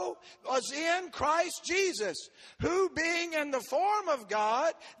also was in Christ Jesus, who being in the form of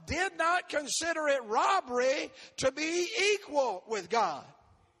God, did not consider it robbery to be equal with God.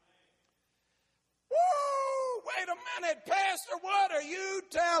 Woo! Wait a minute, Pastor, what are you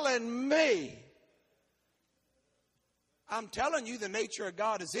telling me? I'm telling you the nature of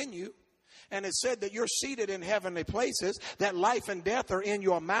God is in you. And it said that you're seated in heavenly places, that life and death are in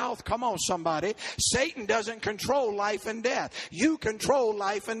your mouth. Come on, somebody. Satan doesn't control life and death. You control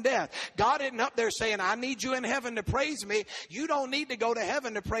life and death. God isn't up there saying, I need you in heaven to praise me. You don't need to go to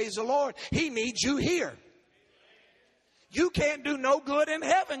heaven to praise the Lord. He needs you here. You can't do no good in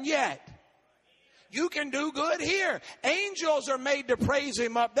heaven yet. You can do good here. Angels are made to praise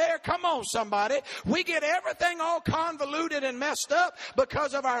him up there. Come on, somebody. We get everything all convoluted and messed up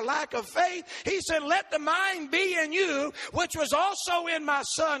because of our lack of faith. He said, let the mind be in you, which was also in my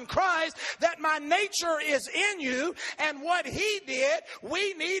son Christ, that my nature is in you, and what he did,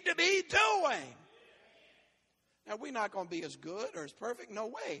 we need to be doing. Now, we're not going to be as good or as perfect. No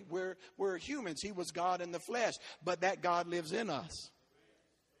way. We're humans. He was God in the flesh, but that God lives in us.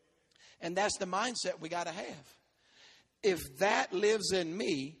 And that's the mindset we got to have. If that lives in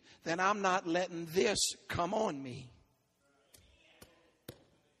me, then I'm not letting this come on me.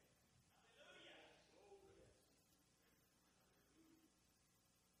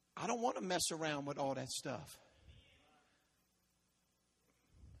 I don't want to mess around with all that stuff.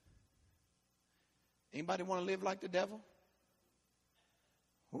 Anybody want to live like the devil?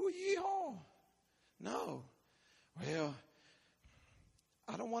 Oh, yeehaw. No. Well,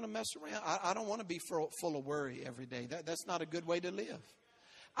 I don't want to mess around. I don't want to be full of worry every day. That's not a good way to live.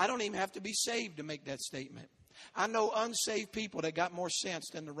 I don't even have to be saved to make that statement. I know unsaved people that got more sense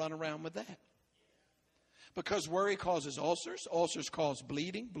than to run around with that. Because worry causes ulcers. Ulcers cause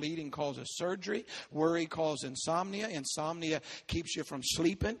bleeding. Bleeding causes surgery. Worry causes insomnia. Insomnia keeps you from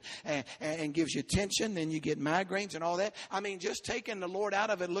sleeping and gives you tension. Then you get migraines and all that. I mean, just taking the Lord out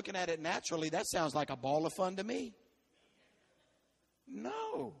of it, looking at it naturally, that sounds like a ball of fun to me.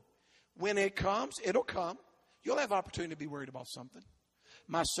 No. When it comes, it'll come. You'll have opportunity to be worried about something.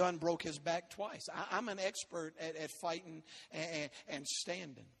 My son broke his back twice. I'm an expert at fighting and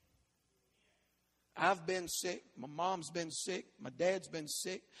standing. I've been sick. My mom's been sick. My dad's been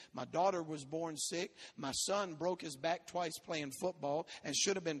sick. My daughter was born sick. My son broke his back twice playing football and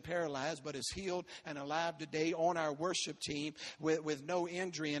should have been paralyzed, but is healed and alive today on our worship team with no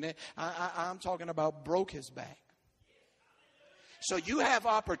injury in it. I'm talking about broke his back. So you have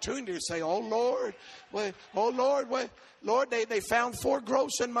opportunity to say, oh, Lord, Lord, they found 4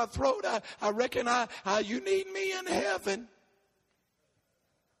 growths in my throat. I reckon you need me in heaven.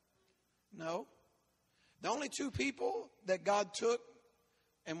 No. The only 2 people that God took,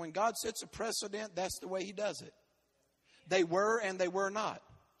 and when God sets a precedent, that's the way he does it. They were and they were not.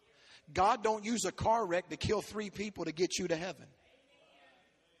 God don't use a car wreck to kill 3 people to get you to heaven.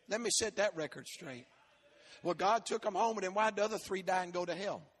 Let me set that record straight. Well, God took them home, and then why'd the other 3 die and go to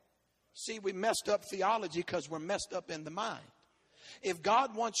hell? See, we messed up theology because we're messed up in the mind. If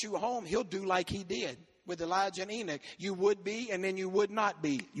God wants you home, he'll do like he did with Elijah and Enoch. You would be, and then you would not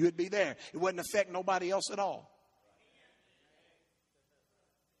be. You would be there. It wouldn't affect nobody else at all.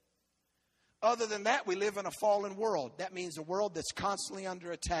 Other than that, we live in a fallen world. That means a world that's constantly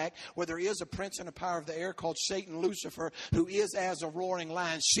under attack, where there is a prince and a power of the air called Satan, Lucifer, who is as a roaring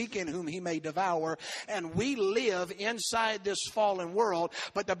lion, seeking whom he may devour. And we live inside this fallen world,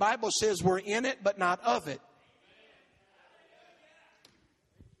 but the Bible says we're in it, but not of it.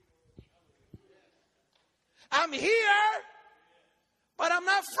 I'm here, but I'm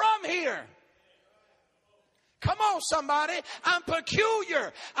not from here. Come on, somebody. I'm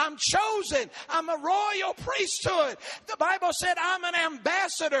peculiar. I'm chosen. I'm a royal priesthood. The Bible said I'm an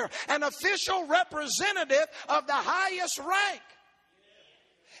ambassador, an official representative of the highest rank.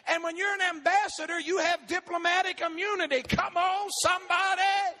 And when you're an ambassador, you have diplomatic immunity. Come on, somebody.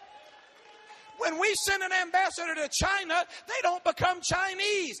 When we send an ambassador to China, they don't become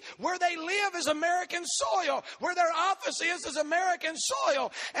Chinese. Where they live is American soil. Where their office is American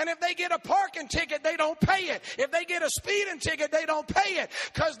soil. And if they get a parking ticket, they don't pay it. If they get a speeding ticket, they don't pay it.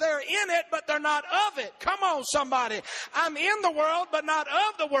 Because they're in it, but they're not of it. Come on, somebody. I'm in the world, but not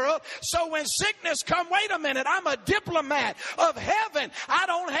of the world. So when sickness comes, wait a minute, I'm a diplomat of heaven. I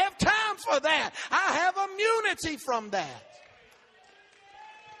don't have time for that. I have immunity from that.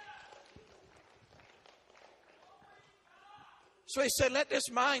 So he said, let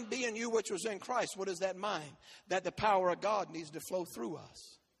this mind be in you which was in Christ. What is that mind? That the power of God needs to flow through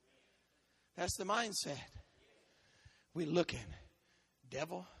us. That's the mindset. We're looking.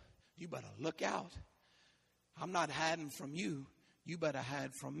 Devil, you better look out. I'm not hiding from you. You better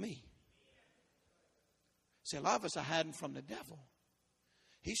hide from me. See, a lot of us are hiding from the devil.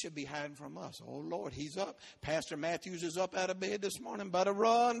 He should be hiding from us. Oh, Lord, he's up. Pastor Matthews is up out of bed this morning. Better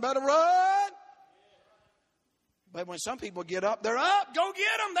run, better run. But when some people get up, they're up. Go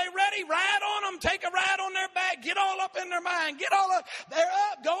get them. They ready. Ride on them. Take a ride on their back. Get all up in their mind. Get all up. They're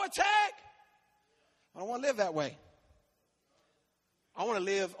up. Go attack. I don't want to live that way. I want to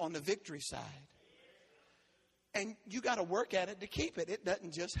live on the victory side. And you got to work at it to keep it. It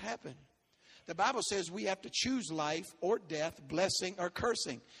doesn't just happen. The Bible says we have to choose life or death, blessing or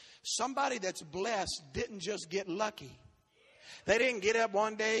cursing. Somebody that's blessed didn't just get lucky. They didn't get up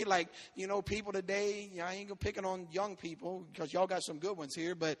one day like, people today, I ain't picking on young people because y'all got some good ones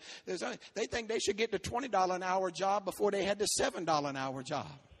here, but they think they should get the $20 an hour job before they had the $7 an hour job.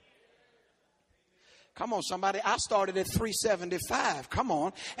 Come on, somebody. I started at $3.75. Come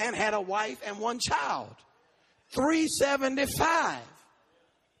on. And had a wife and 1 child. $3.75.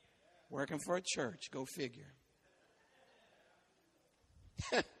 Working for a church. Go figure.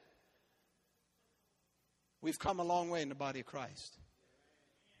 We've come a long way in the body of Christ.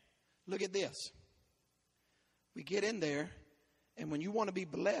 Look at this. We get in there And when you want to be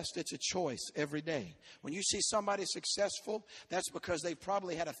blessed, it's a choice every day. When you see somebody successful, that's because they've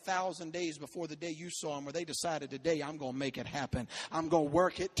probably had 1,000 days before the day you saw them where they decided today I'm going to make it happen. I'm going to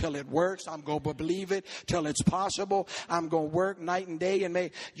work it till it works. I'm going to believe it till it's possible. I'm going to work night and day. And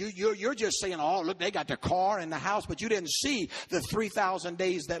you're just saying, oh, look, they got the car and the house. But you didn't see the 3,000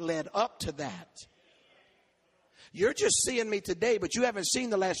 days that led up to that. You're just seeing me today, but you haven't seen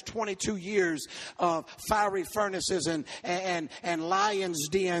the last 22 years of fiery furnaces and lions'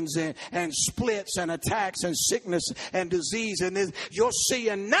 dens and splits and attacks and sickness and disease. And this, you're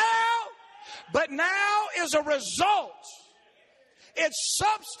seeing now, but now is a result. It's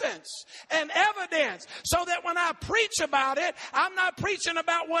substance and evidence, so that when I preach about it, I'm not preaching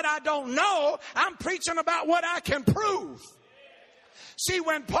about what I don't know. I'm preaching about what I can prove. See,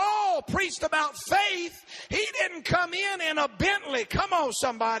 when Paul preached about faith, he didn't come in a Bentley. Come on,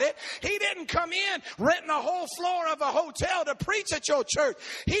 somebody. He didn't come in renting a whole floor of a hotel to preach at your church.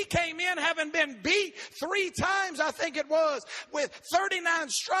 He came in having been beat 3 times, I think it was, with 39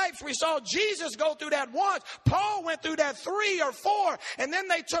 stripes. We saw Jesus go through that once. Paul went through that 3 or 4. And then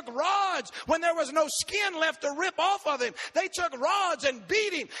they took rods when there was no skin left to rip off of him. They took rods and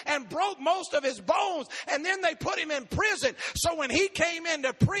beat him and broke most of his bones. And then they put him in prison. So when he came in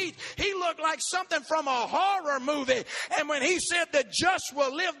to preach, he looked like something from a horror movie. And when he said the just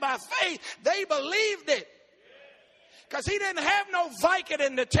will live by faith, they believed it. Because he didn't have no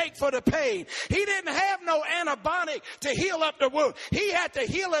Vicodin to take for the pain. He didn't have no antibiotic to heal up the wound. He had to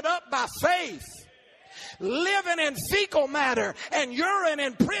heal it up by faith. Living in fecal matter and urine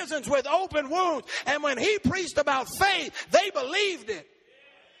in prisons with open wounds. And when he preached about faith, they believed it.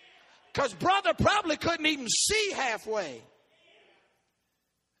 Because brother probably couldn't even see halfway.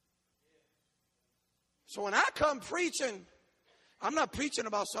 So when I come preaching, I'm not preaching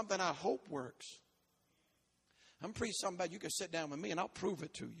about something I hope works. I'm preaching something about you can sit down with me and I'll prove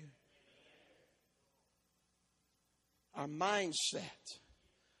it to you. Our mindset.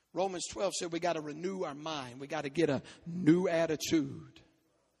 Romans 12 said we got to renew our mind. We got to get a new attitude.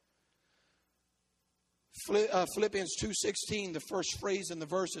 Philippians 2:16, the first phrase in the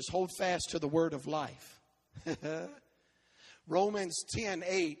verse is hold fast to the word of life. Romans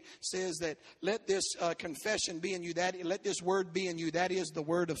 10:8 says that let this confession be in you, let this word be in you, that is the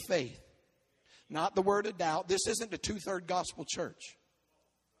word of faith, not the word of doubt. This isn't the 2/3 gospel church.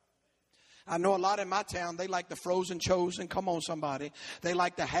 I know a lot in my town, they like the frozen chosen. Come on, somebody. They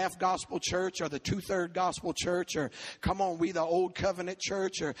like the half gospel church or the 2/3 gospel church, or come on, we the old covenant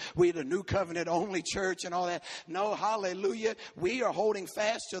church, or we the new covenant only church and all that. No, hallelujah. We are holding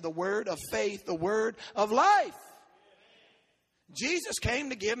fast to the word of faith, the word of life. Jesus came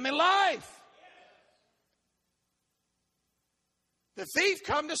to give me life. The thief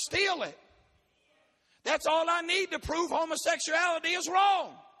come to steal it. That's all I need to prove homosexuality is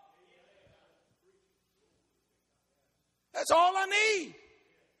wrong. That's all I need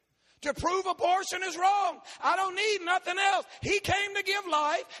to prove abortion is wrong. I don't need nothing else. He came to give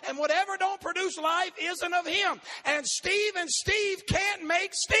life, and whatever don't produce life isn't of him. And Steve can't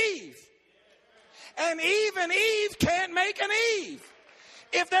make Steve. And Eve can't make an Eve.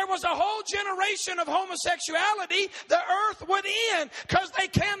 If there was a whole generation of homosexuality, the earth would end because they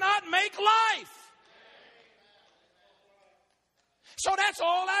cannot make life. So that's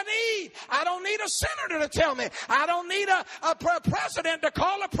all I need. I don't need a senator to tell me. I don't need a president to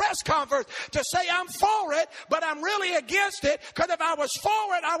call a press conference to say I'm for it, but I'm really against it. Because if I was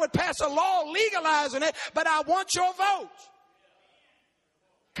for it, I would pass a law legalizing it, but I want your vote.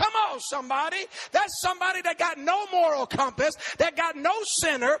 Come on, somebody. That's somebody that got no moral compass, that got no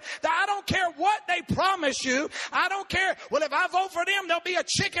center, that I don't care what they promise you. I don't care. Well, if I vote for them, there'll be a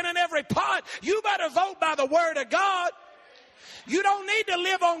chicken in every pot. You better vote by the word of God. You don't need to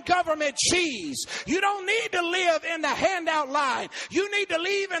live on government cheese. You don't need to live in the handout line. You need to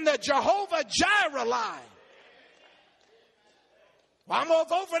live in the Jehovah Jireh line. Well, I'm going to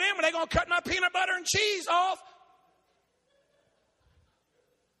vote for them and they're going to cut my peanut butter and cheese off.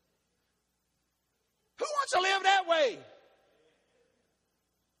 Who wants to live that way?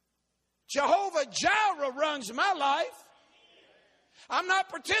 Jehovah Jireh runs my life. I'm not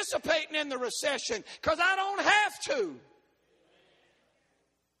participating in the recession because I don't have to.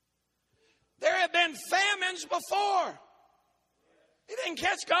 There have been famines before. It didn't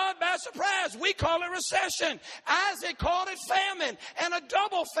catch God by surprise. We call it recession. Isaac called it famine, and a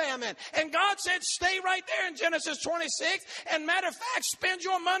double famine. And God said, stay right there in Genesis 26. And matter of fact, spend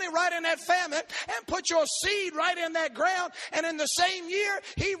your money right in that famine and put your seed right in that ground. And in the same year,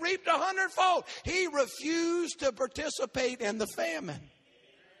 he reaped 100-fold. He refused to participate in the famine.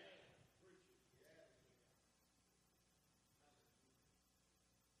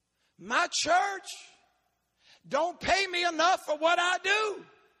 My church don't pay me enough for what I do.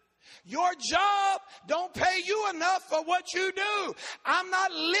 Your job don't pay you enough for what you do. I'm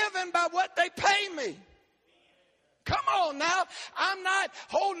not living by what they pay me. Come on now. I'm not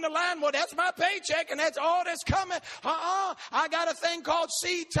holding the line. Well, that's my paycheck and that's all that's coming. I got a thing called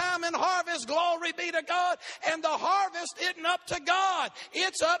seed time and harvest. Glory be to God. And the harvest isn't up to God.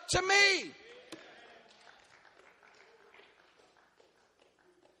 It's up to me.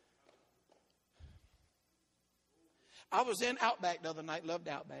 I was in Outback the other night. Loved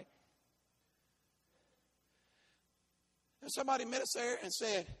Outback. And somebody met us there and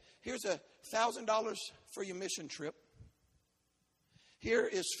said, here's $1,000 for your mission trip. Here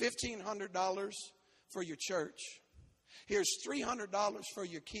is $1,500 for your church. Here's $300 for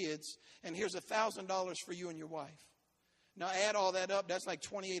your kids. And here's $1,000 for you and your wife. Now add all that up. That's like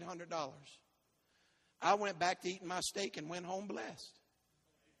 $2,800. I went back to eating my steak and went home blessed.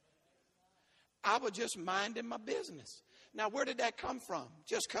 I was just minding my business. Now, where did that come from?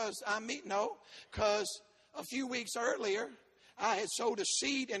 Just because I'm eating? No, because a few weeks earlier, I had sowed a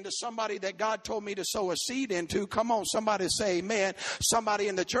seed into somebody that God told me to sow a seed into. Come on, somebody say amen. Somebody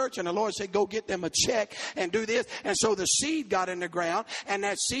in the church, and the Lord said, go get them a check and do this. And so the seed got in the ground, and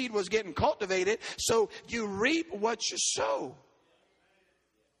that seed was getting cultivated. So you reap what you sow.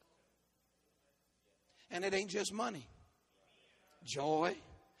 And it ain't just money. Joy.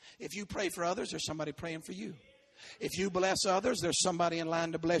 If you pray for others, there's somebody praying for you. If you bless others, there's somebody in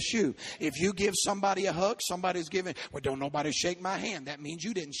line to bless you. If you give somebody a hug, somebody's giving. Well, don't nobody shake my hand. That means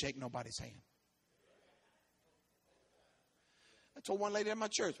you didn't shake nobody's hand. I told one lady at my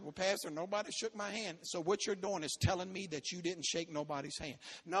church, well, Pastor, nobody shook my hand. So what you're doing is telling me that you didn't shake nobody's hand.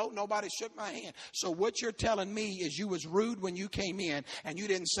 No, nobody shook my hand. So what you're telling me is you was rude when you came in and you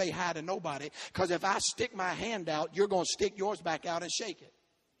didn't say hi to nobody. Because if I stick my hand out, you're going to stick yours back out and shake it.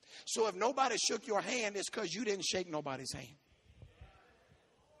 So if nobody shook your hand, it's because you didn't shake nobody's hand.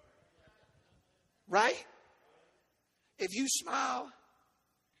 Right? If you smile,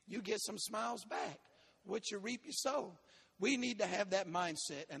 you get some smiles back. What you reap, you sow. We need to have that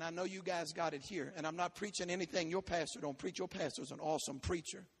mindset. And I know you guys got it here. And I'm not preaching anything your pastor don't preach. Your pastor's an awesome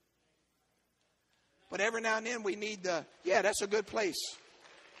preacher. But every now and then we need that's a good place.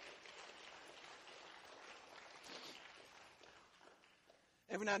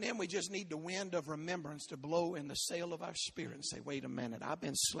 Every now and then we just need the wind of remembrance to blow in the sail of our spirit and say, wait a minute, I've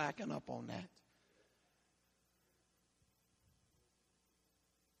been slacking up on that.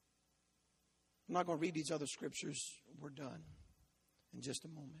 I'm not going to read these other scriptures. We're done in just a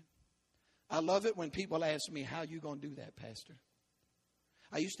moment. I love it when people ask me, how you going to do that, Pastor?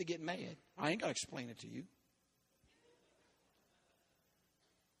 I used to get mad. I ain't got to explain it to you.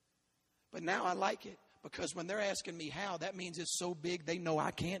 But now I like it. Because when they're asking me how, that means it's so big they know I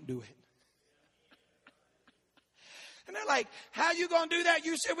can't do it. And they're like, how you going to do that?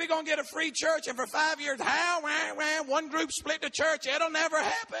 You said we're going to get a free church, and for 5 years, how? One group split the church. It'll never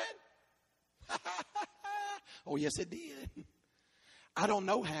happen. Oh, yes, it did. I don't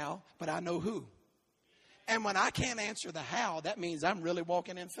know how, but I know who. And when I can't answer the how, that means I'm really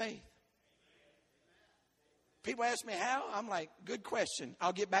walking in faith. People ask me how. I'm like, good question.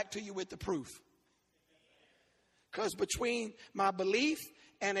 I'll get back to you with the proof. Because between my belief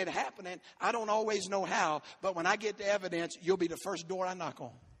and it happening, I don't always know how. But when I get the evidence, you'll be the first door I knock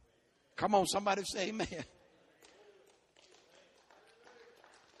on. Come on, somebody say amen.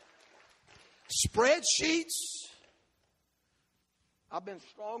 Spreadsheets. I've been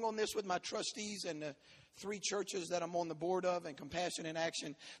strong on this with my trustees and the 3 churches that I'm on the board of and Compassion in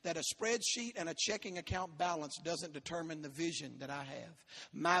Action, that a spreadsheet and a checking account balance doesn't determine the vision that I have.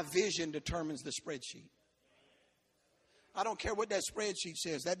 My vision determines the spreadsheet. I don't care what that spreadsheet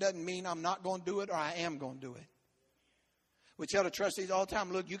says. That doesn't mean I'm not going to do it or I am going to do it. We tell the trustees all the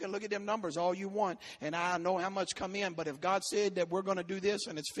time, look, you can look at them numbers all you want, and I know how much come in. But if God said that we're going to do this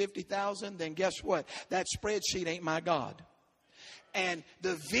and it's 50,000, then guess what? That spreadsheet ain't my God. And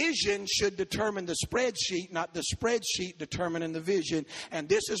the vision should determine the spreadsheet, not the spreadsheet determining the vision. And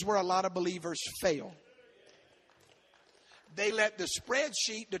this is where a lot of believers fail. They let the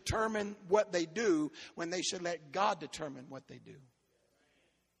spreadsheet determine what they do when they should let God determine what they do.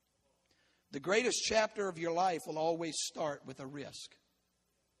 The greatest chapter of your life will always start with a risk.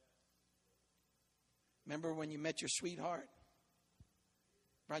 Remember when you met your sweetheart?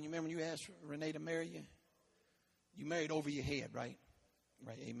 Brian, you remember when you asked Renee to marry you? You married over your head, right?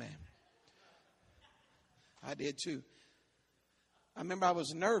 Right, amen. I did too. I remember I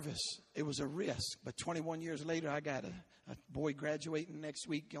was nervous. It was a risk. But 21 years later, I got a boy graduating next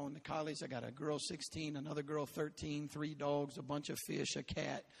week going to college. I got a girl 16, another girl 13, 3 dogs, a bunch of fish, a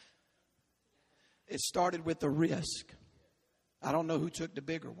cat. It started with the risk. I don't know who took the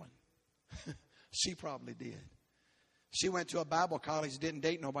bigger one. She probably did. She went to a Bible college, didn't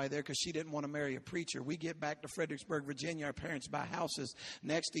date nobody there because she didn't want to marry a preacher. We get back to Fredericksburg, Virginia. Our parents buy houses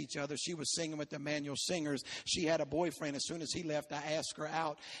next to each other. She was singing with the Emmanuel Singers. She had a boyfriend. As soon as he left, I asked her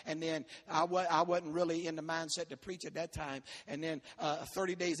out. And then I wasn't really in the mindset to preach at that time. And then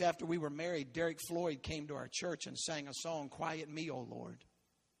 30 days after we were married, Derek Floyd came to our church and sang a song, Quiet Me, O Lord.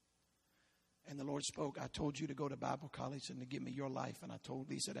 And the Lord spoke, I told you to go to Bible college and to give me your life. And I told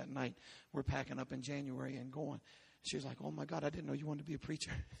Lisa that night, we're packing up in January and going. She was like, oh, my God, I didn't know you wanted to be a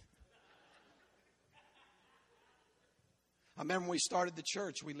preacher. I remember when we started the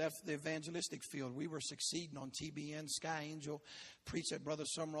church, we left the evangelistic field. We were succeeding on TBN, Sky Angel, preached at Brother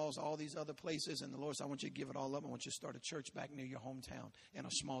Sumrall's, all these other places. And the Lord said, I want you to give it all up. I want you to start a church back near your hometown in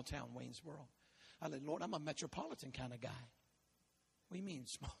a small town, Waynesboro. I said, Lord, I'm a metropolitan kind of guy. What do you mean,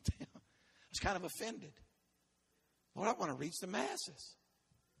 small town? I was kind of offended. Lord, I want to reach the masses.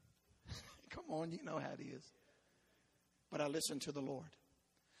 Come on, you know how it is. But I listened to the Lord.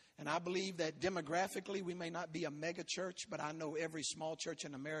 And I believe that demographically we may not be a mega church, but I know every small church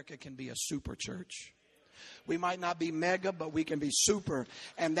in America can be a super church. We might not be mega, but we can be super.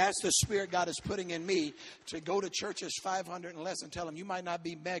 And that's the spirit God is putting in me to go to churches 500 and less and tell them you might not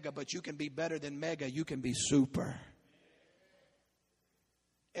be mega, but you can be better than mega. You can be super.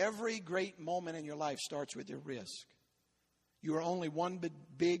 Every great moment in your life starts with your risk. You are only one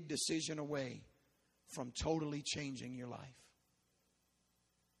big decision away from totally changing your life.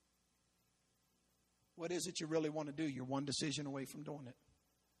 What is it you really want to do? You're one decision away from doing it.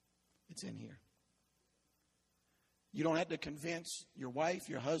 It's in here. You don't have to convince your wife,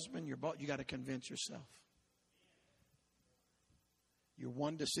 your husband, your boss. You got to convince yourself. You're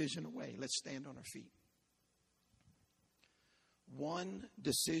one decision away. Let's stand on our feet. One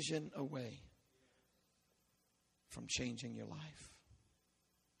decision away from changing your life.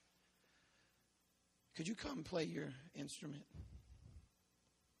 Could you come play your instrument?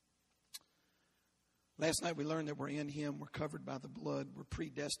 Last night we learned that we're in Him, we're covered by the blood, we're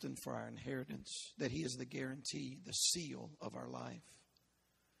predestined for our inheritance, that He is the guarantee, the seal of our life.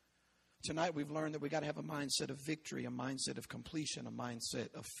 Tonight we've learned that we got to have a mindset of victory, a mindset of completion, a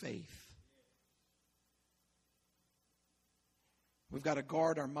mindset of faith. We've got to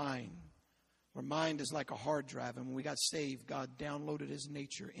guard our mind. Our mind is like a hard drive, and when we got saved, God downloaded His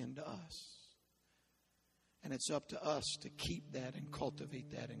nature into us. And it's up to us to keep that and cultivate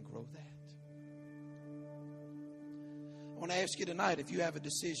that and grow that. I want to ask you tonight if you have a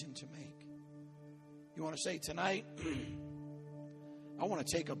decision to make. You want to say tonight, I want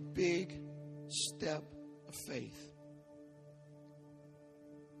to take a big step of faith.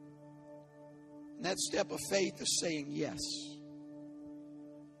 And that step of faith is saying yes.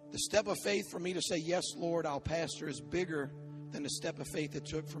 The step of faith for me to say, yes, Lord, I'll pastor is bigger than the step of faith it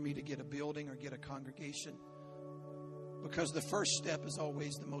took for me to get a building or get a congregation. Because the first step is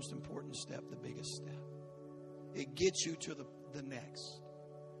always the most important step, the biggest step. It gets you to the next.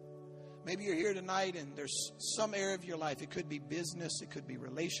 Maybe you're here tonight and there's some area of your life. It could be business. It could be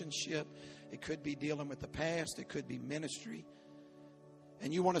relationship. It could be dealing with the past. It could be ministry.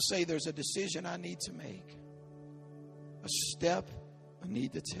 And you want to say there's a decision I need to make. A step I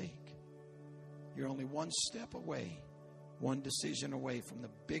need to take. You're only one step away, one decision away from the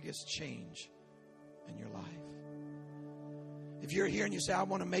biggest change in your life. If you're here and you say, I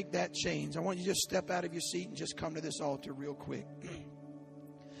want to make that change, I want you to just step out of your seat and just come to this altar real quick.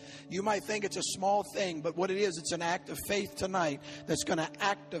 You might think it's a small thing, but what it is, it's an act of faith tonight that's going to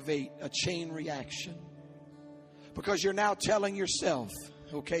activate a chain reaction. Because you're now telling yourself,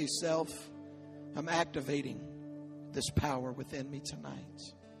 okay, self, I'm activating this power within me tonight.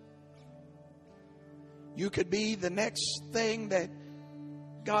 You could be the next thing that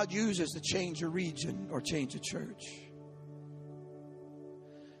God uses to change a region or change a church.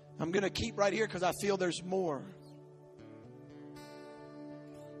 I'm going to keep right here because I feel there's more.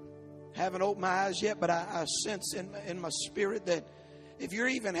 Haven't opened my eyes yet, but I sense in my spirit that if you're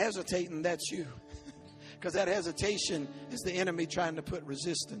even hesitating, that's you. Because that hesitation is the enemy trying to put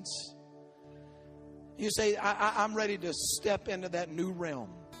resistance. You say, I'm ready to step into that new realm.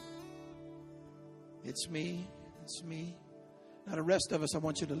 It's me. It's me. Now the rest of us, I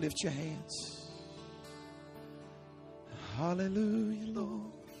want you to lift your hands. Hallelujah,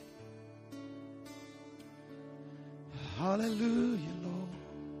 Lord. Hallelujah, Lord.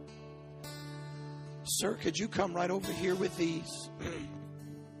 Sir, could you come right over here with these?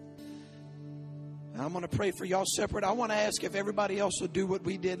 I'm going to pray for y'all separate. I want to ask if everybody else will do what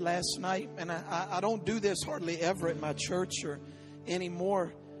we did last night. And I don't do this hardly ever at my church or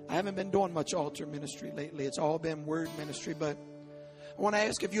anymore. I haven't been doing much altar ministry lately. It's all been word ministry. But I want to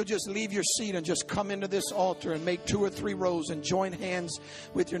ask if you'll just leave your seat and just come into this altar and make 2 or 3 rows and join hands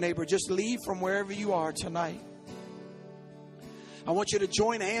with your neighbor. Just leave from wherever you are tonight. I want you to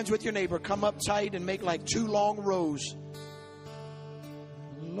join hands with your neighbor. Come up tight and make like 2 long rows.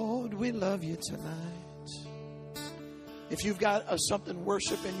 Lord, we love you tonight. If you've got something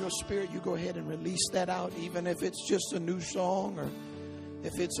worship in your spirit, you go ahead and release that out, even if it's just a new song or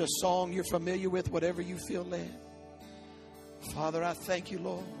if it's a song you're familiar with, whatever you feel led. Father, I thank you,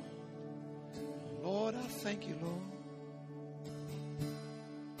 Lord. Lord, I thank you, Lord.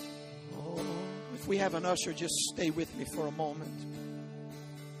 Oh, if we have an usher, just stay with me for a moment.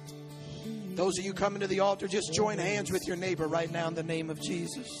 Those of you coming to the altar, just join hands with your neighbor right now in the name of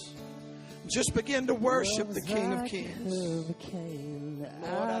Jesus. Just begin to worship the King of Kings.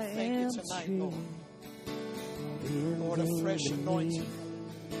 Lord, I thank you tonight, Lord. Lord, a fresh anointing.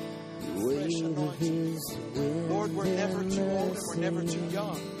 Fresh anointing. Lord, we're never too old and we're never too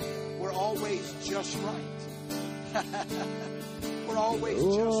young. We're always just right. We're always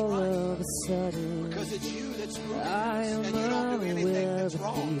just right. Because it's you that's moving us and you don't do anything that's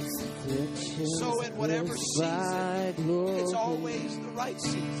wrong. So in whatever season, it's always the right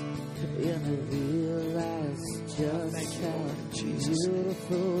season. Thank you, Lord, in Jesus' name.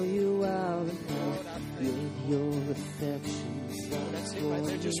 Lord, I thank you. That's it right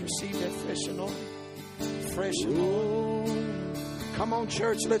there. Just receive that fresh anointing. Fresh anointing. Come on,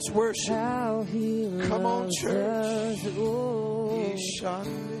 church, let's worship. Come on, church.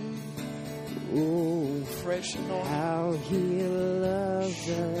 Fresh anointing.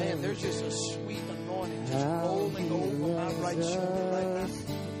 Man, there's just a sweet anointing just rolling over my right shoulder right now.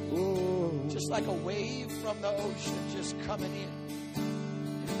 Just like a wave from the ocean just coming in.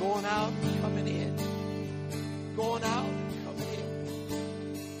 And going out and coming in. Going out and coming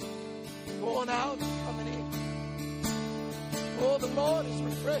in. Going out and coming in. Oh, the Lord is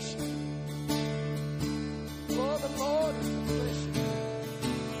refreshing. Oh, the Lord is refreshing.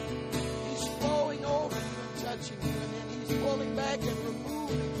 He's flowing over you and touching you. And then He's pulling back and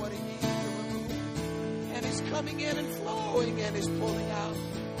removing what He needs to remove. And He's coming in and flowing and He's pulling out.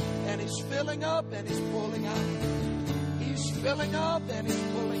 And He's filling up and He's pulling out. He's filling up and He's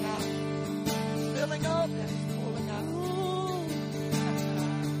pulling out. Filling up and He's